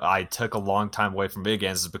happened, I took a long time away from video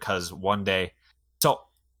games is because one day,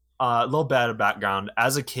 a little bit of background,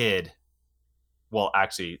 as a kid, well,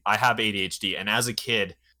 actually, I have ADHD, and as a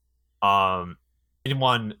kid,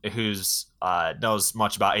 anyone who's knows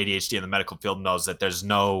much about ADHD in the medical field knows that there's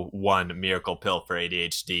no one miracle pill for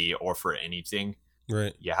ADHD or for anything.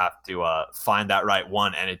 Right. You have to find that right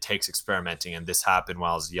one, and it takes experimenting, and this happened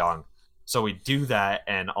while I was young. So we do that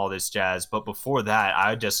and all this jazz, but before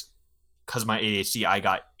that, because of my ADHD, I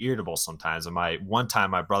got irritable sometimes. And one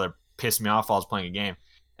time my brother pissed me off while I was playing a game,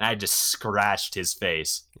 and I just scratched his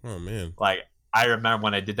face. Oh, man. Like, I remember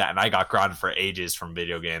when I did that, and I got grounded for ages from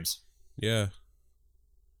video games. Yeah.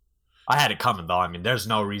 I had it coming, though. I mean, there's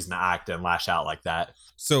no reason to act and lash out like that.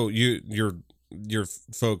 So your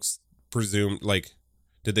folks presumed, like,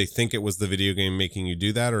 did they think it was the video game making you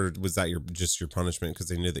do that, or was that just your punishment because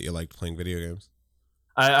they knew that you liked playing video games?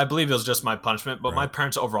 I believe it was just my punishment, but my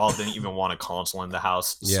parents overall didn't even want a console in the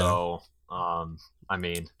house. Yeah. So, I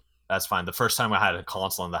mean, that's fine. The first time I had a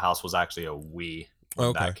console in the house was actually a Wii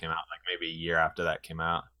when that came out, like maybe a year after that came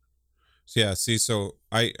out. Yeah, see, so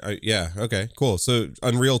okay, cool. So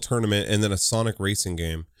Unreal Tournament and then a Sonic racing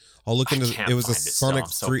game. I'll look into it. Was a Sonic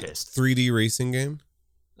 3D racing game?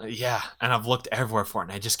 Yeah, and I've looked everywhere for it,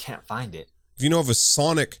 and I just can't find it. If you know of a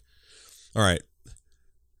Sonic... All right.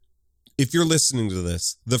 If you're listening to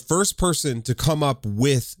this, the first person to come up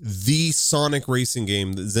with the Sonic racing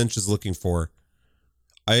game that Zench is looking for,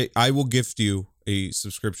 I will gift you a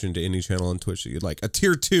subscription to any channel on Twitch that you'd like. A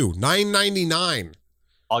tier 2, $9.99.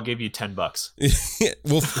 I'll give you $10.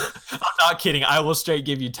 Well, I'm not kidding. I will straight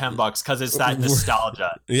give you $10 because it's that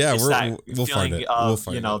nostalgia. Yeah, we'll find it. We'll find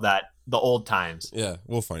it. That the old times. Yeah,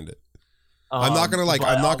 we'll find it. I'm not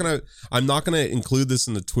gonna include this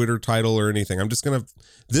in the Twitter title or anything.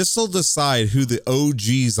 This will decide who the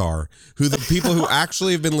OGs are, who the people who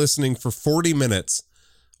actually have been listening for 40 minutes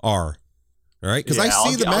are. All right, because I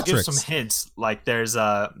see the metrics. I'll give some hints. Like there's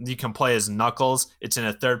you can play as Knuckles. It's in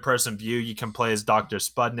a third-person view. You can play as Dr.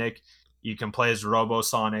 Spudnik. You can play as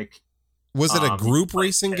Robosonic. Was it a group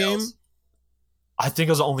racing game? I think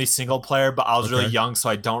it was only single player, but I was really young, so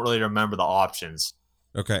I don't really remember the options.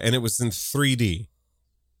 Okay, and it was in 3D.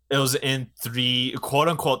 It was in quote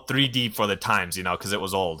unquote 3D for the times, because it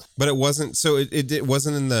was old. But it wasn't. So it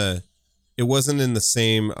wasn't in the. It wasn't in the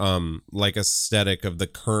same like aesthetic of the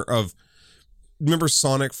current of. Remember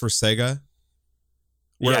Sonic for Sega?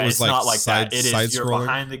 where it was it's like not like side, that. It side is you're scrolling.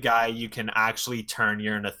 behind the guy. You can actually turn.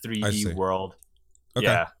 You're in a 3D world.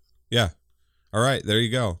 Okay. Yeah. All right. There you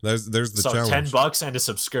go. There's the challenge. $10 and a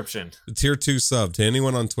subscription. The tier 2 sub to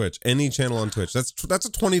anyone on Twitch, any channel on Twitch. That's a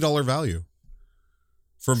 $20 value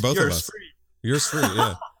for both of us. Free. Yours free.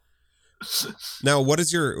 Yeah. Now, what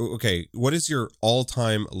is your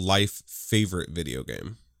all-time life favorite video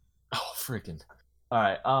game? Oh, freaking. All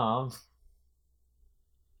right.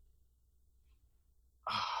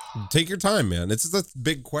 Take your time, man. This is a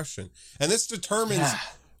big question. And this determines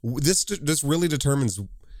this really determines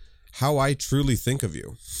how I truly think of you.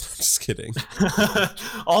 I'm just kidding.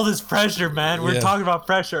 All this pressure, man. We're talking about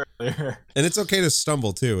pressure earlier. And it's okay to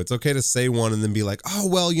stumble too. It's okay to say one and then be like, "Oh,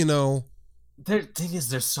 well, you know." The thing is,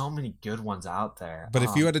 there's so many good ones out there. But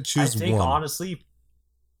if you had to choose one, I think honestly,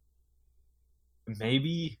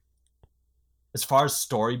 maybe as far as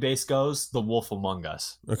story base goes, The Wolf Among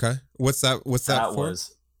Us. Okay, what's that for?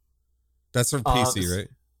 That's for PC, right?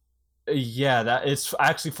 Yeah, that it's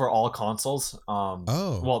actually for all consoles. Well,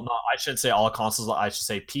 no, I shouldn't say all consoles. I should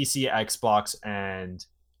say PC, Xbox, and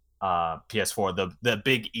PS4. The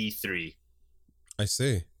big E3. I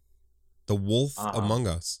see. The Wolf Among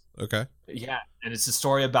Us. Okay. Yeah, and it's a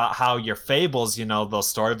story about how your fables, those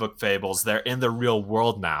storybook fables, they're in the real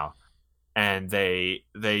world now, and they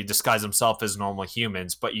disguise themselves as normal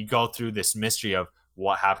humans. But you go through this mystery of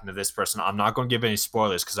what happened to this person. I'm not going to give any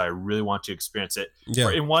spoilers because I really want you to experience it. Yeah.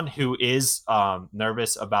 For anyone who is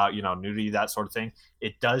nervous about nudity, that sort of thing,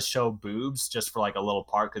 it does show boobs just for like a little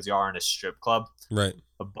part because you are in a strip club. Right.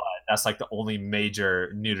 But that's like the only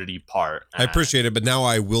major nudity part. I appreciate it, but now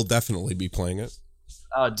I will definitely be playing it.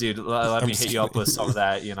 Oh, dude, let me hit you up with some of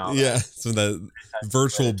that, Yeah, some of the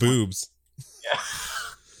virtual boobs. Yeah.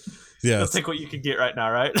 Yeah. Let's take what you can get right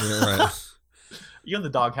now, right? Yeah, right. You in the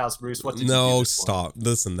doghouse, Bruce? What did you do? No, stop.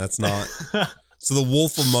 Listen, that's not. So The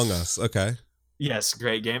Wolf Among Us. Okay. Yes,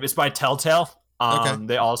 great game. It's by Telltale. Okay.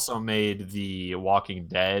 They also made The Walking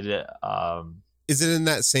Dead. Is it in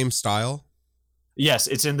that same style? Yes,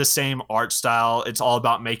 it's in the same art style. It's all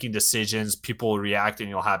about making decisions. People will react, and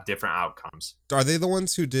you'll have different outcomes. Are they the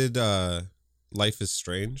ones who did Life is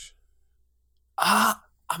Strange?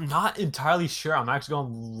 I'm not entirely sure. I'm actually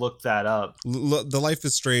going to look that up. The Life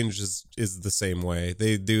is Strange is the same way.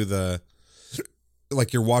 They do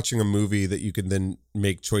like you're watching a movie that you can then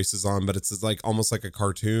make choices on, but it's like almost like a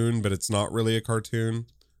cartoon, but it's not really a cartoon.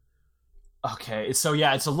 Okay, so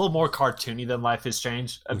yeah, it's a little more cartoony than Life is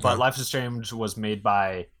Strange, but Life is Strange was made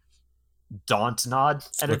by Dontnod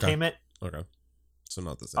Entertainment. Okay, so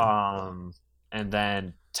not the same. And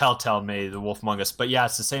then Telltale made The Wolf Among Us, but yeah,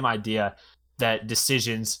 it's the same idea that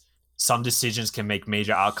some decisions can make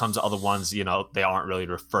major outcomes, other ones, they aren't really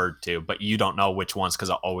referred to, but you don't know which ones because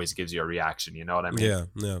it always gives you a reaction. You know what I mean?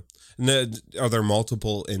 Yeah. And are there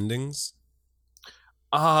multiple endings?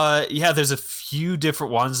 Yeah, there's a few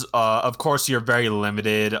different ones. Of course, you're very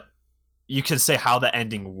limited. You can say how the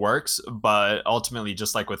ending works, but ultimately,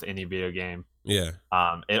 just like with any video game,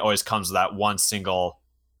 it always comes to that one single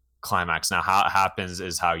climax. Now, how it happens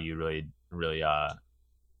is how you really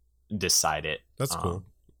decide it. That's cool.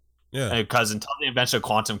 Yeah, because until the invention of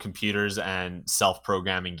quantum computers and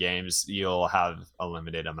self-programming games, you'll have a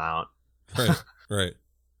limited amount. Right.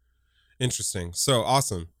 Interesting. So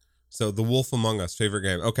awesome. So The Wolf Among Us, favorite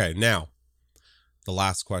game. Okay, now, the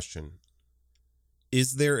last question.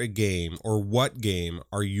 Is there a game, or what game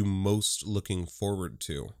are you most looking forward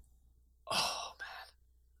to? Oh,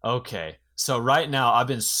 man. Okay, so right now, I've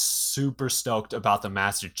been super stoked about the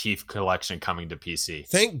Master Chief Collection coming to PC.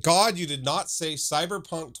 Thank God you did not say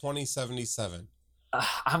Cyberpunk 2077.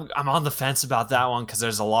 I'm on the fence about that one, because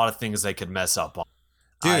there's a lot of things they could mess up on.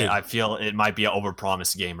 Dude, I feel it might be an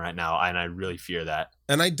overpromised game right now, and I really fear that.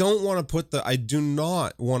 And I do not want to put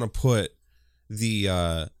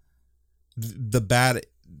the bad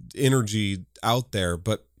energy out there,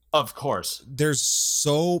 but of course,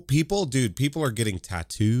 people are getting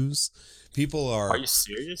tattoos. Are you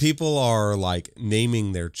serious? People are like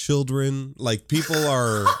naming their children. Like people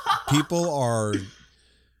are.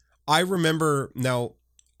 I remember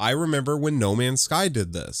when No Man's Sky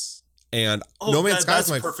did this. And No Man's Sky is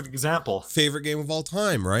my perfect example. Favorite game of all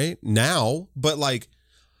time, right? Now, but like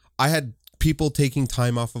I had people taking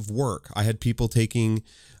time off of work. I had people taking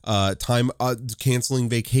canceling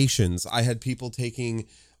vacations. I had people taking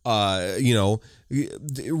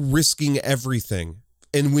risking everything.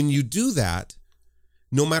 And when you do that,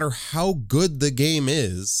 no matter how good the game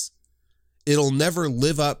is, it'll never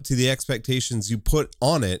live up to the expectations you put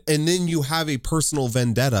on it, and then you have a personal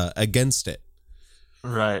vendetta against it.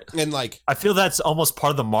 Right. And like, I feel that's almost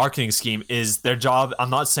part of the marketing scheme is their job. I'm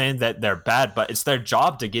not saying that they're bad, but it's their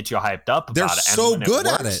job to get you hyped up they're about it. so And good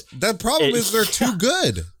at it. The problem is they're too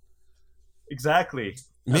good. Exactly.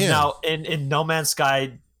 Man. Now in No Man's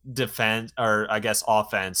Sky defense, or I guess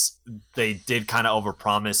offense, they did kind of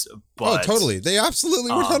overpromise, but totally. They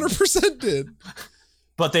absolutely 100% did.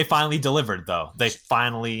 But they finally delivered, though. They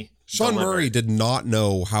finally Sean Murray did not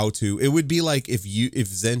know how to. It would be like if you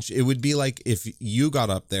got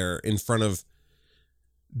up there in front of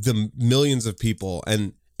the millions of people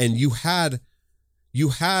and you had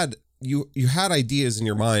ideas in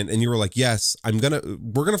your mind and you were like, yes,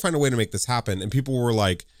 we're gonna find a way to make this happen. And people were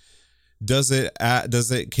like,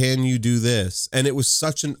 can you do this? And it was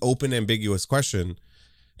such an open, ambiguous question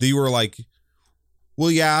that you were like,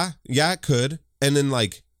 well, yeah, it could. And then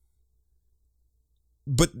like,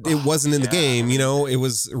 but it wasn't in the game, it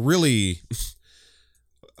was really,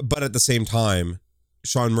 but at the same time,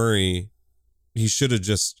 Sean Murray, he should have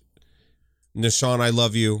just, Sean, I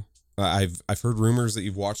love you. I've heard rumors that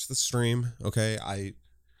you've watched the stream. Okay.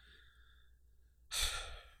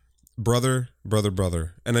 Brother.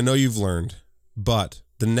 And I know you've learned, but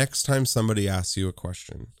the next time somebody asks you a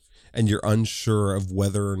question and you're unsure of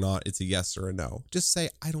whether or not it's a yes or a no, just say,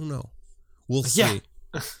 I don't know. We'll see.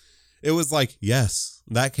 Yeah. It was like, yes,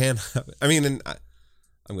 that can happen. I mean, and I'm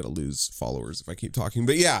going to lose followers if I keep talking,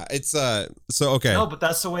 but yeah, it's, so, okay. No, but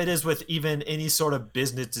that's the way it is with even any sort of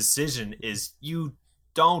business decision is you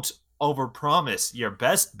don't overpromise. Your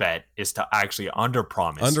best bet is to actually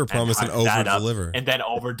underpromise and overdeliver. And then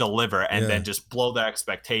overdeliver and then just blow their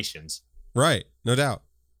expectations. Right. No doubt.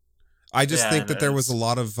 I just think that there was a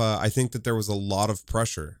lot of,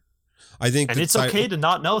 pressure. I think, and it's okay to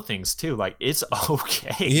not know things too. Like it's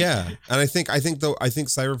okay. Yeah, and I think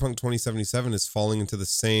Cyberpunk 2077 is falling into the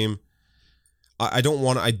same. I don't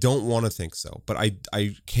want to think so, but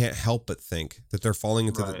I can't help but think that they're falling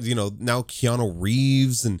into now Keanu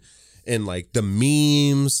Reeves and like the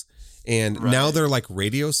memes, and now they're like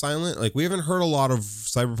radio silent. Like we haven't heard a lot of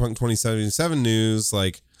Cyberpunk 2077 news.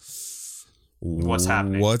 Like what's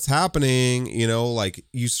happening, like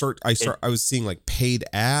I was seeing like paid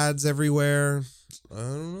ads everywhere. I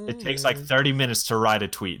don't know. It takes like 30 minutes to write a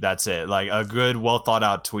tweet. That's it. Like a good, well thought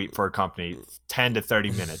out tweet for a company, 10 to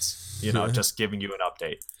 30 minutes, just giving you an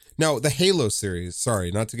update. Now the Halo series,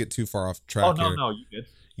 sorry, not to get too far off track. No, you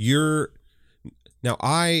good. Now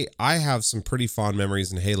I have some pretty fond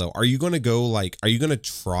memories in Halo. Are you going to go like, are you going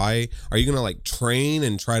to like train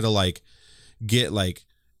and try to like get like,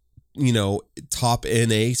 top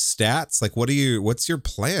NA stats? Like what's your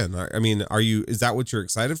plan? I mean, is that what you're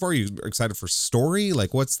excited for? Are you excited for story?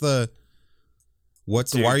 Like why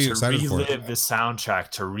are you excited for? To relive the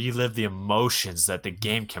soundtrack, to relive the emotions that the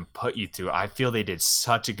game can put you through. I feel they did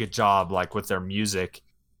such a good job, like with their music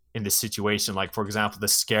in the situation. Like for example, the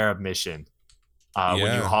Scarab mission. When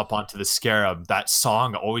you hop onto the Scarab, that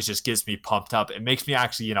song always just gets me pumped up. It makes me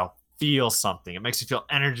actually, feel something. It makes me feel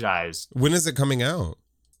energized. When is it coming out?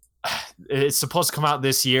 It's supposed to come out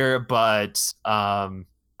this year, but I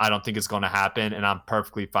don't think it's going to happen, and I'm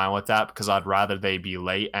perfectly fine with that because I'd rather they be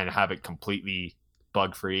late and have it completely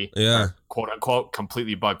bug-free. Yeah. Quote unquote,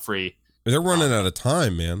 completely bug-free. They're running out of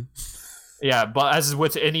time, man. Yeah, but as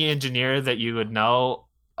with any engineer that you would know,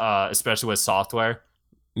 especially with software,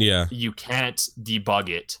 you can't debug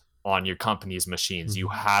it on your company's machines. You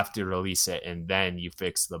have to release it and then you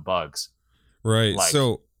fix the bugs. Right.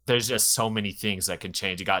 So there's just so many things that can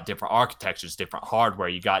change. You got different architectures, different hardware.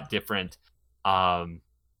 You got different,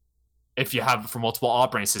 if you have for multiple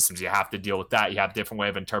operating systems, you have to deal with that. You have a different way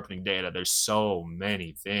of interpreting data. There's so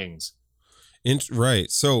many things. Right.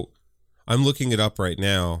 So I'm looking it up right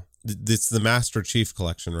now. It's the Master Chief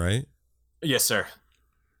Collection, right? Yes, sir.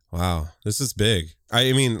 Wow. This is big.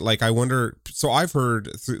 I mean, like, I wonder. So I've heard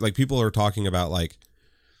like people are talking about like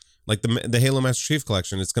the Halo Master Chief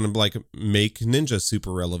Collection. It's going to like make Ninja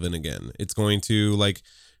super relevant again. It's going to like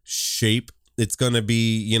shape. It's going to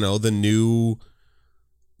be, the new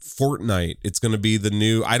Fortnite. It's going to be the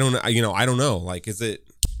new, I don't know. Like, do you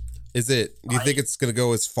think it's going to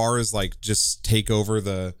go as far as like just take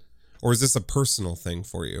over or is this a personal thing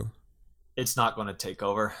for you? It's not going to take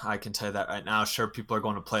over. I can tell you that right now. Sure, people are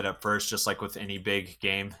going to play it up first, just like with any big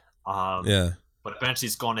game. But eventually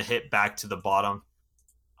it's going to hit back to the bottom.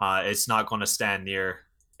 It's not going to stand near.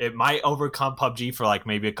 It might overcome PUBG for like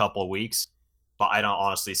maybe a couple of weeks, but I don't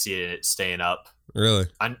honestly see it staying up. Really?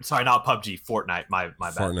 I'm sorry, not PUBG, Fortnite. My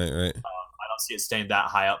bad. Fortnite, right? I don't see it staying that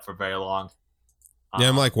high up for very long.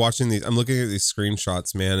 I'm like watching these. I'm looking at these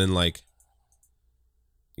screenshots, man, and like,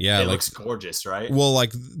 Yeah, it like looks gorgeous, right?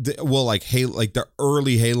 like Halo, like the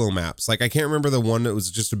early Halo maps. Like I can't remember the one that was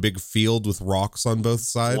just a big field with rocks on both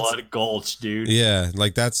sides. Blood Gulch, dude. Yeah,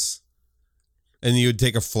 like that's, and you would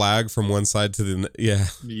take a flag from one side to the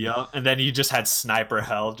Yeah, and then you just had sniper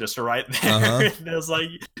hell just right there. And it was like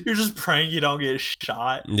you're just praying you don't get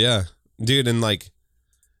shot. Yeah, dude, and like,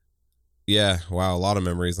 yeah, wow, a lot of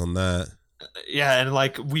memories on that. Yeah, and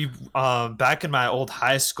like we back in my old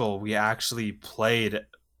high school, we actually played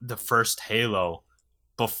the first Halo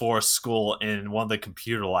before school in one of the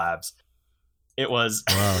computer labs. It was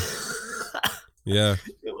wow. Yeah,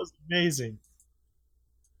 it was amazing.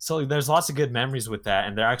 So there's lots of good memories with that,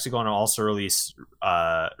 and they're actually going to also release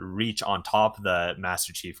Reach on top of the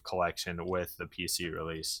Master Chief Collection with the PC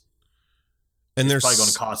release. and It's there's probably going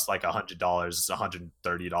to cost like $100,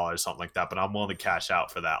 $130, something like that. But I'm willing to cash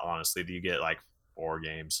out for that. Honestly, do you get like 4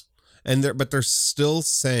 games? but they're still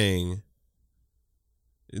saying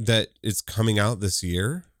that it's coming out this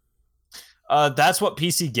year. That's what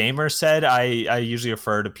PC Gamer said. I usually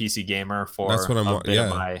refer to PC Gamer for That's what I'm. a bit yeah, of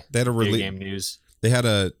my they had a video game news. They had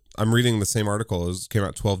a. I'm reading the same article. It came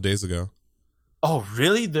out 12 days ago. Oh,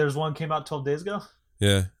 really? There's one came out 12 days ago?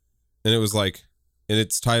 Yeah, and it was like, and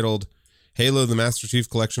it's titled Halo: The Master Chief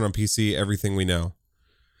Collection on PC. Everything we know.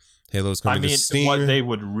 Halo's coming to Steam. What they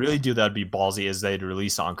would really do that'd be ballsy is they'd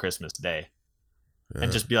release it on Christmas Day,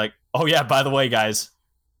 and just be like, "Oh yeah, by the way, guys,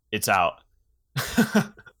 it's out."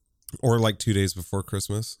 Or like 2 days before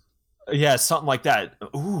Christmas. Yeah, something like that.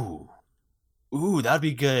 Ooh, that'd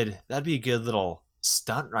be good. That'd be a good little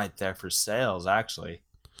stunt right there for sales, actually.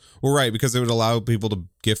 Well, right, because it would allow people to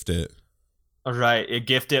gift it. All right,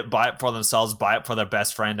 gift it, buy it for themselves, buy it for their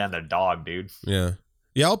best friend and their dog, dude. Yeah,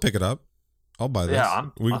 I'll pick it up. I'll buy this. Yeah,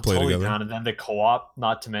 we can play totally together. down. And then the co-op,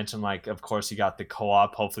 not to mention, like, of course, you got the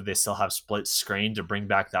co-op. Hopefully, they still have split screen to bring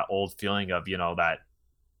back that old feeling of that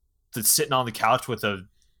sitting on the couch with a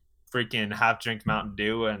freaking half drink Mountain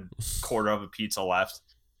Dew and quarter of a pizza left.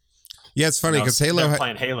 Yeah, it's funny because Halo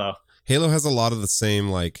playing Halo. Halo has a lot of the same,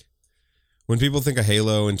 like, when people think of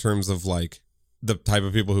Halo in terms of like the type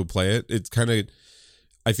of people who play it, it's kind of,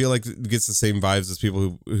 I feel like it gets the same vibes as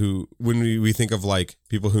people who when we think of like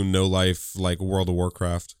people who know life like World of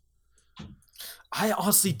Warcraft. I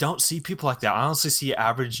honestly don't see people like that. I honestly see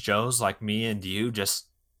average Joes like me and you just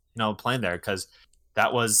playing there because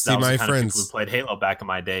that was my the kind friends of people who played Halo back in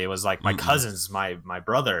my day. It was like my cousins, my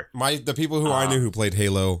brother. The people who I knew who played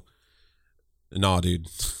Halo, nah, dude.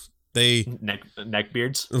 They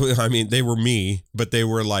neckbeards. I mean, they were me, but they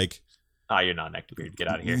were like, oh, you're not neckbeard. Get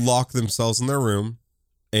out of here. Lock themselves in their room,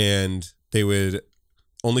 and they would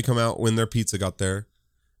only come out when their pizza got there,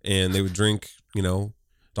 and they would drink,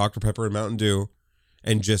 Dr. Pepper and Mountain Dew,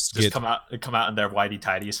 and just come out in their whitey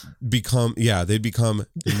tidies. They'd become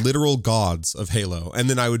literal gods of Halo, and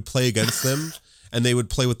then I would play against them, and they would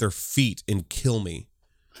play with their feet and kill me.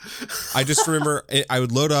 I just remember I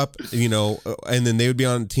would load up, and then they would be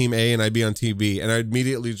on team A and I'd be on team B, and I'd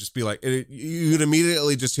immediately just be like, you'd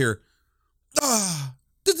immediately just hear, and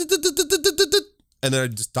then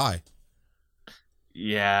I'd just die.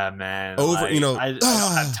 Yeah, man. I don't have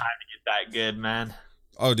time to get that good, man.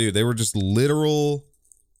 Oh, dude, they were just literal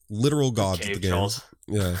gods of the game. Trolls.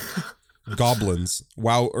 Yeah, goblins.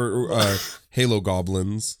 Wow, or Halo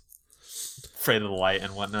goblins. Afraid of the light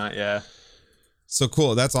and whatnot. Yeah. So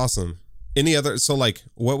cool. That's awesome. Any other? So like,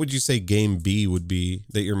 what would you say game B would be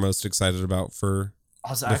that you're most excited about for? I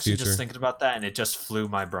was actually just thinking about that, and it just flew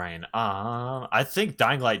my brain. I think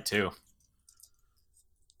Dying Light 2.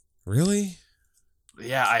 Really?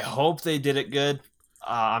 Yeah, I hope they did it good.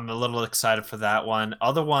 I'm a little excited for that one.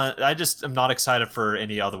 Other one, I just am not excited for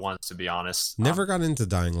any other ones, to be honest. Never got into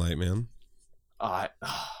Dying Light, man. Man,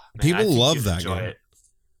 people love that game. It.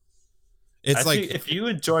 It's like if you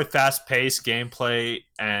enjoy fast-paced gameplay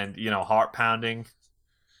and heart pounding,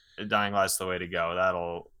 Dying Light's the way to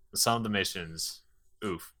go. Some of the missions,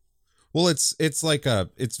 oof. Well, it's like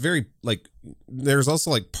it's very like there's also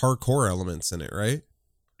like parkour elements in it, right?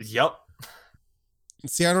 Yep.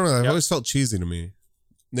 See, I don't know. It always felt cheesy to me.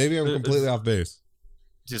 Maybe I'm completely off base.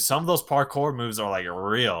 Just some of those parkour moves are like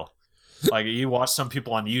real. Like you watch some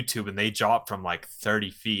people on YouTube and they drop from like 30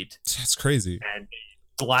 feet. That's crazy. And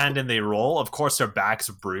they land and they roll. Of course, their back's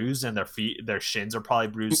bruised and their shins are probably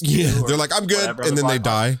bruised too. Yeah, they're like, I'm good, and then they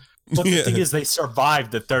die. But the thing is, they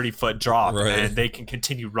survived the 30-foot drop, right, and they can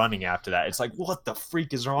continue running after that. It's like, what the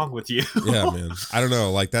freak is wrong with you? Yeah, man. I don't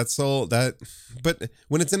know. Like that's so that, but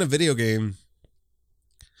when it's in a video game,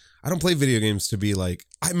 I don't play video games to be like,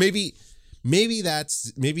 maybe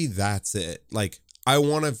that's it. Like I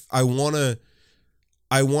want to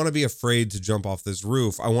I want to be afraid to jump off this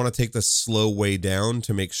roof. I want to take the slow way down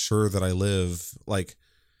to make sure that I live. Like,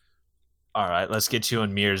 all right, let's get you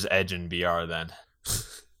on Mirror's Edge in VR then.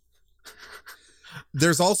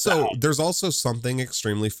 There's also something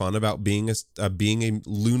extremely fun about being a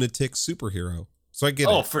lunatic superhero. So I get it.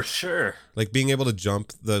 Oh, for sure. Like being able to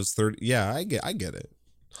jump those 30. Yeah, I get it.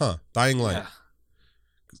 Huh? Dying Light. Yeah.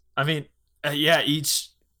 I mean, yeah. Each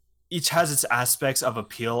has its aspects of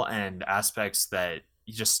appeal and aspects that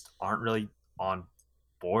you just aren't really on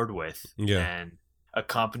board with. Yeah. And a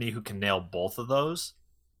company who can nail both of those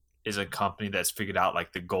is a company that's figured out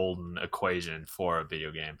like the golden equation for a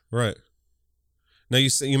video game. Right. Now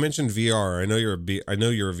you mentioned VR. I know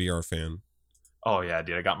you're a VR fan. Oh yeah,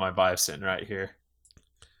 dude. I got my Vive sitting right here.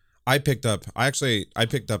 I picked up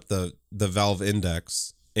the Valve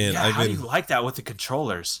Index, and yeah, how do you like that with the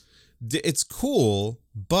controllers? It's cool,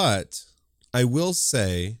 but I will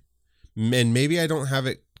say, and maybe I don't have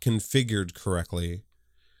it configured correctly,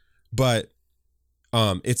 but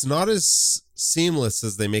it's not as seamless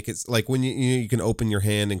as they make it. Like when you can open your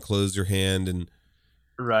hand and close your hand, and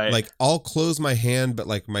right, like I'll close my hand, but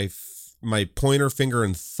like my pointer finger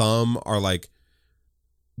and thumb are like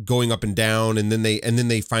going up and down, and then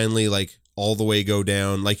they finally like all the way go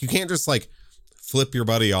down. Like you can't just like flip your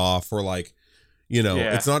buddy off, or like,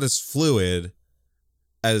 It's not as fluid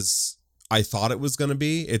as I thought it was going to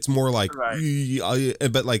be. It's more like, right.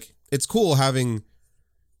 But like, it's cool having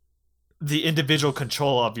the individual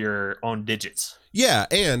control of your own digits. Yeah.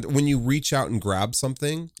 And when you reach out and grab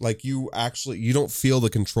something, like you don't feel the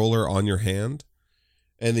controller on your hand,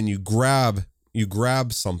 and then you grab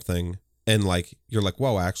something, and like, you're like,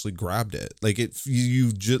 whoa, I actually grabbed it. Like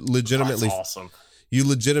you legitimately, that's awesome. You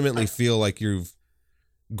legitimately feel like you've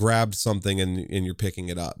grabbed something and you're picking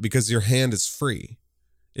it up because your hand is free.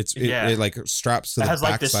 It like straps to the back side of your hands. It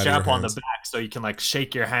has like this strap on the back, so you can like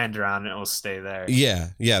shake your hand around and it will stay there.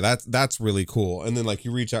 Yeah, that's really cool. And then like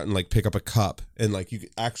you reach out and like pick up a cup, and like you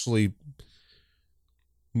actually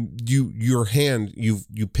your hand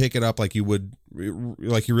you pick it up like you would,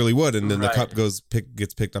 like you really would, and then right. The cup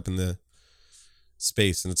gets picked up in the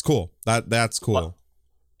space, and it's cool. That's cool. Well,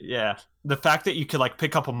 yeah, the fact that you could like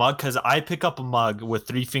pick up a mug, because I pick up a mug with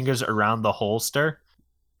 3 fingers around the holster.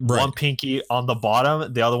 Right. One pinky on the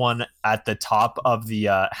bottom, the other one at the top of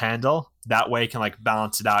the handle. That way it can like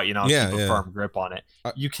balance it out, keep a firm grip on it.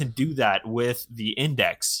 You can do that with the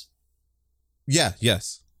index. Yeah,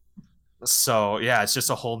 yes. So, yeah, it's just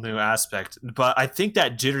a whole new aspect. But I think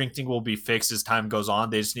that jittering thing will be fixed as time goes on.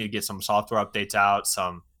 They just need to get some software updates out,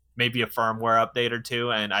 maybe a firmware update or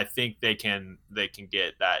two, and I think they can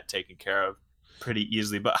get that taken care of pretty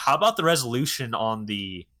easily. But how about the resolution on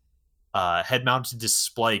the head-mounted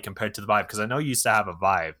display compared to the Vive? Because I know you used to have a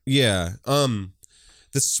Vive. Yeah.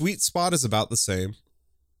 The sweet spot is about the same,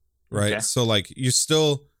 right? Okay. So like you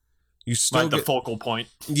still like the focal point.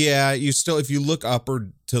 Yeah, you still, if you look up or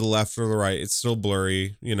to the left or the right, it's still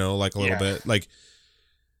blurry, like a little bit. Like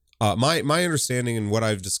my understanding and what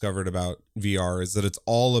I've discovered about VR is that it's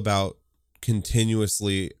all about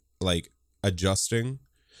continuously like adjusting.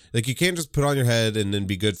 Like you can't just put on your head and then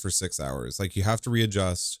be good for 6 hours. Like you have to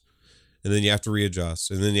readjust. And then you have to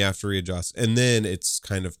readjust, and then you have to readjust, and then it's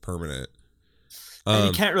kind of permanent. And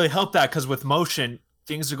you can't really help that because with motion,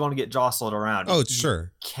 things are going to get jostled around. Oh,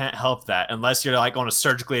 sure. Can't help that unless you're like going to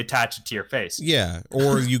surgically attach it to your face. Yeah,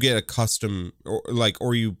 or you get a custom,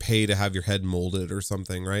 or you pay to have your head molded or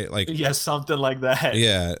something, right? Like something like that.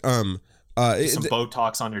 Yeah. Some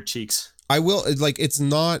Botox on your cheeks. I will like. It's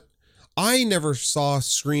not. I never saw the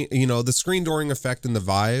screen dooring effect in the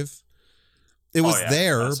Vive. It was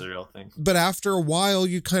there, that's a real thing. But after a while,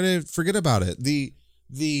 you kind of forget about it. The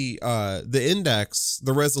index,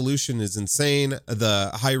 the resolution is insane.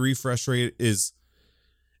 The high refresh rate is,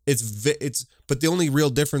 but the only real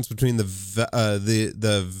difference between the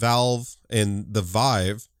Valve and the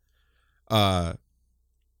Vive,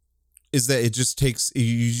 is that it just takes,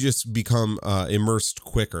 you just become immersed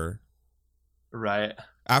quicker. Right.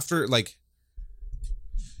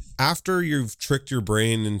 After you've tricked your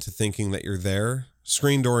brain into thinking that you're there,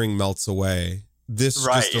 screen dooring melts away. This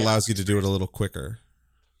just allows you to do it a little quicker.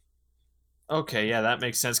 Okay, yeah, that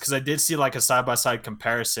makes sense. Because I did see like a side-by-side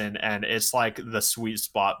comparison, and it's like the sweet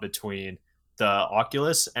spot between the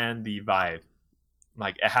Oculus and the Vive.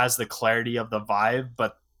 Like it has the clarity of the Vive,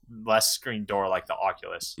 but less screen door like the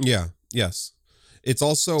Oculus. Yeah, yes. It's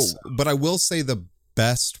also, but I will say the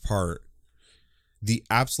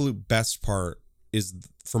absolute best part is,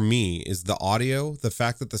 for me, is the audio. The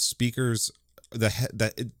fact that the speakers, they're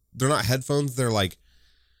not headphones,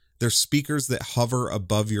 they're speakers that hover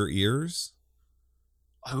above your ears.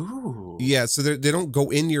 Ooh. Yeah, so they don't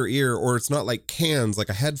go in your ear, or it's not like cans, like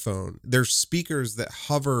a headphone. They're speakers that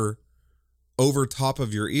hover over top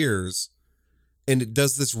of your ears, and it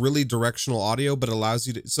does this really directional audio, but allows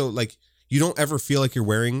you to, so like you don't ever feel like you're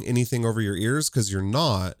wearing anything over your ears because you're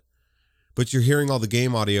not, but you're hearing all the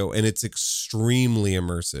game audio, and it's extremely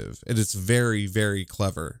immersive, and it's very, very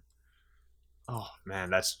clever. Oh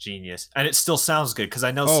man, that's genius. And it still sounds good, because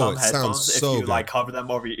I know Oh, some it sounds headphones, if so you good. like cover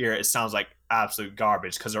them over your ear, it sounds like absolute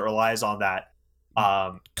garbage, because it relies on that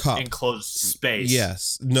Cup. enclosed space.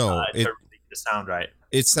 Yes. No, to really get the sound right.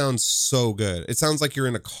 it sounds so good. It sounds like you're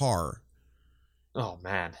in a car. Oh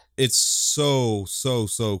man. It's so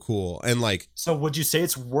cool. And like, So would you say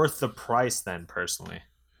it's worth the price then, personally?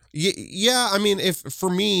 yeah, I mean, if for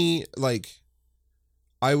me, like,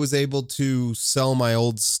 I was able to sell my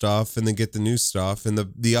old stuff and then get the new stuff, and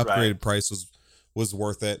the upgraded Right. price was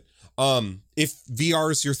worth it. If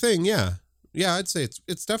VR is your thing, yeah, I'd say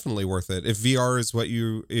it's definitely worth it. If VR is what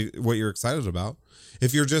you're excited about,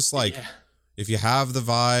 if you're just like, Yeah. if you have the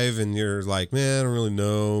Vive and you're like, man, I don't really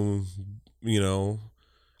know,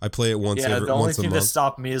 I play it once Yeah, every the only once a thing that month.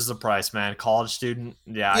 stopped me is the price, man. College student.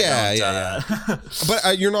 Yeah, Yeah, I don't,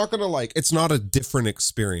 But you're not gonna like. It's not a different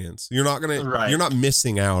experience. You're not gonna. Right. You're not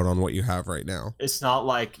missing out on what you have right now. It's not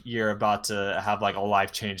like you're about to have like a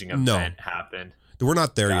life-changing event happen. We're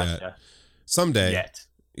not there yet. Gotcha. Someday. Yet.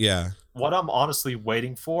 Yeah. What I'm honestly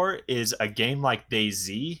waiting for is a game like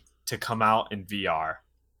DayZ to come out in VR.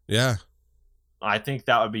 Yeah. I think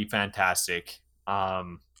that would be fantastic.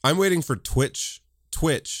 I'm waiting for Twitch.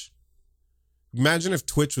 Imagine if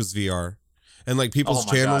Twitch was VR, and like people's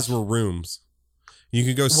channels were rooms. You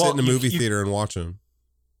could go sit in a movie theater and watch them.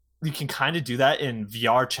 You can kind of do that in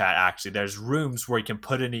VR chat, actually. There's rooms where you can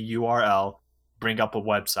put in a URL, bring up a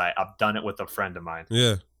website. I've done it with a friend of mine.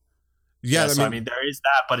 Yeah. Yeah, so I mean, there is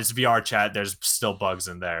that, but it's VR chat. There's still bugs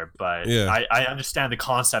in there, but yeah. I understand the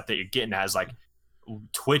concept that you're getting at, as like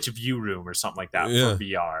Twitch view room or something like that for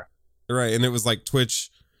VR. Right, and it was like Twitch.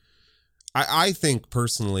 I think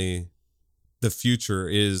personally, the future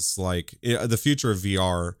is like the future of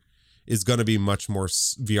VR is going to be much more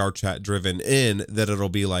VR chat driven, in that it'll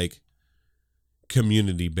be like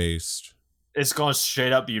community based. It's going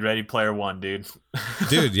straight up be Ready Player One, dude.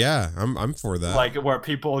 Dude, yeah, I'm for that. Like where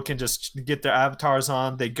people can just get their avatars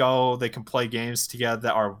on, they can play games together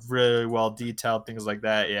that are really well detailed, things like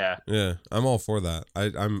that. Yeah. Yeah, I'm all for that.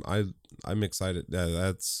 I'm excited. Yeah,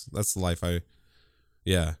 that's the life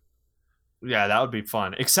Yeah, that would be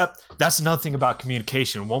fun. Except that's another thing about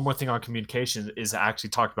communication. One more thing on communication is actually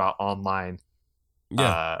talked about online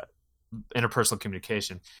interpersonal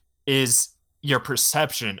communication is your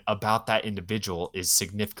perception about that individual is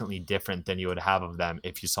significantly different than you would have of them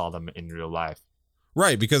if you saw them in real life.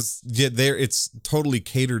 Right, because it's totally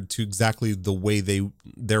catered to exactly the way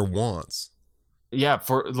their wants. Yeah,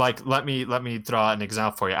 for like let me throw out an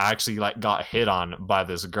example for you. I actually like got hit on by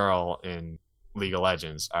this girl in League of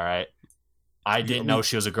Legends, all right? I didn't know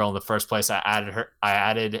she was a girl in the first place. I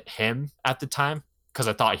added him at the time because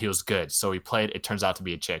I thought he was good. So we played. It turns out to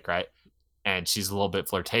be a chick, right? And she's a little bit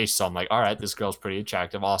flirtatious. So I'm like, all right, this girl's pretty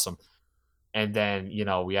attractive. Awesome. And then,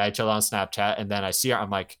 we add each other on Snapchat. And then I see her. I'm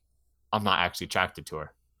like, I'm not actually attracted to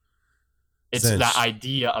her. It's that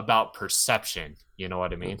idea about perception. You know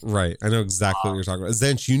what I mean? Right. I know exactly what you're talking about.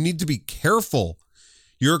 Zench, you need to be careful.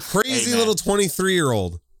 You're a crazy little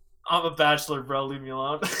 23-year-old. I'm a bachelor, bro. Leave me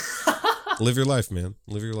alone. Live your life, man.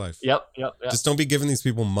 Live your life. Yep. Just don't be giving these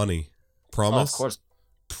people money. Promise? Oh, of course.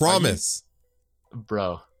 Promise.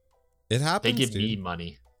 Bro. It happens, They give dude. me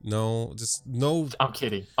money. No, just no. I'm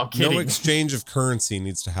kidding. No exchange of currency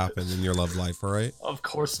needs to happen in your love life, all right? Of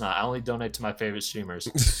course not. I only donate to my favorite streamers.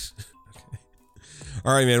 Okay.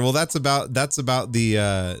 All right, man. Well, that's about the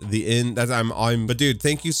end. But dude,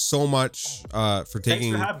 thank you so much for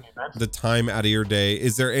taking the time out of your day.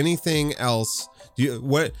 Is there anything else?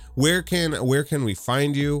 Where can we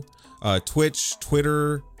find you? Twitch,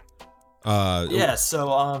 Twitter.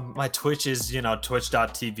 So my Twitch is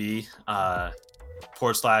twitch.tv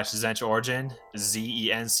 /Zench Origin,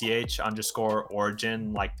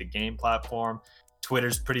 ZENCH_origin, like the game platform.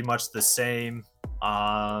 Twitter's pretty much the same.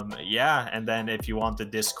 And then if you want the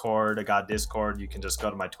Discord, I got Discord. You can just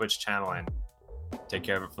go to my Twitch channel and take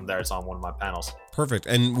care of it from there. It's on one of my panels. Perfect.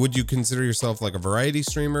 And would you consider yourself like a variety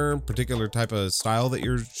streamer, particular type of style that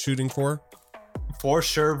you're shooting for? For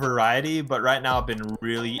sure, variety, but right now I've been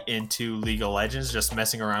really into League of Legends, just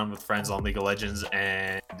messing around with friends on League of Legends,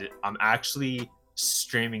 and I'm actually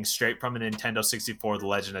streaming straight from a Nintendo 64, The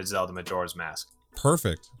Legend of Zelda Majora's Mask.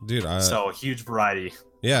 Perfect, dude. So huge variety.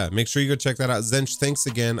 Yeah, make sure you go check that out. Zench, thanks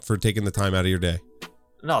again for taking the time out of your day.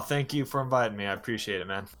 No, thank you for inviting me. I appreciate it,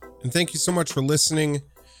 man. And thank you so much for listening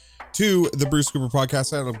to the Bruce Cooper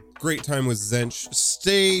podcast. I had a great time with Zench.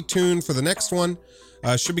 Stay tuned for the next one.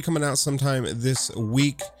 Should be coming out sometime this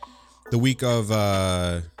week. The week of,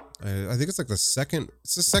 I think it's like the second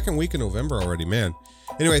week in November already, man.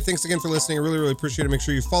 Anyway, thanks again for listening. I really, really appreciate it. Make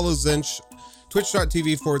sure you follow Zench,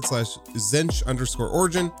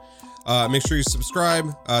 twitch.tv/Zench_origin. Make sure you subscribe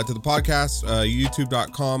to the podcast,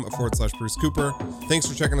 youtube.com/Bruce Cooper. Thanks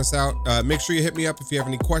for checking us out. Make sure you hit me up if you have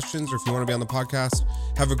any questions or if you want to be on the podcast.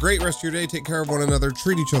 Have a great rest of your day. Take care of one another.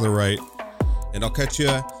 Treat each other right. And I'll catch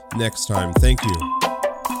you next time. Thank you.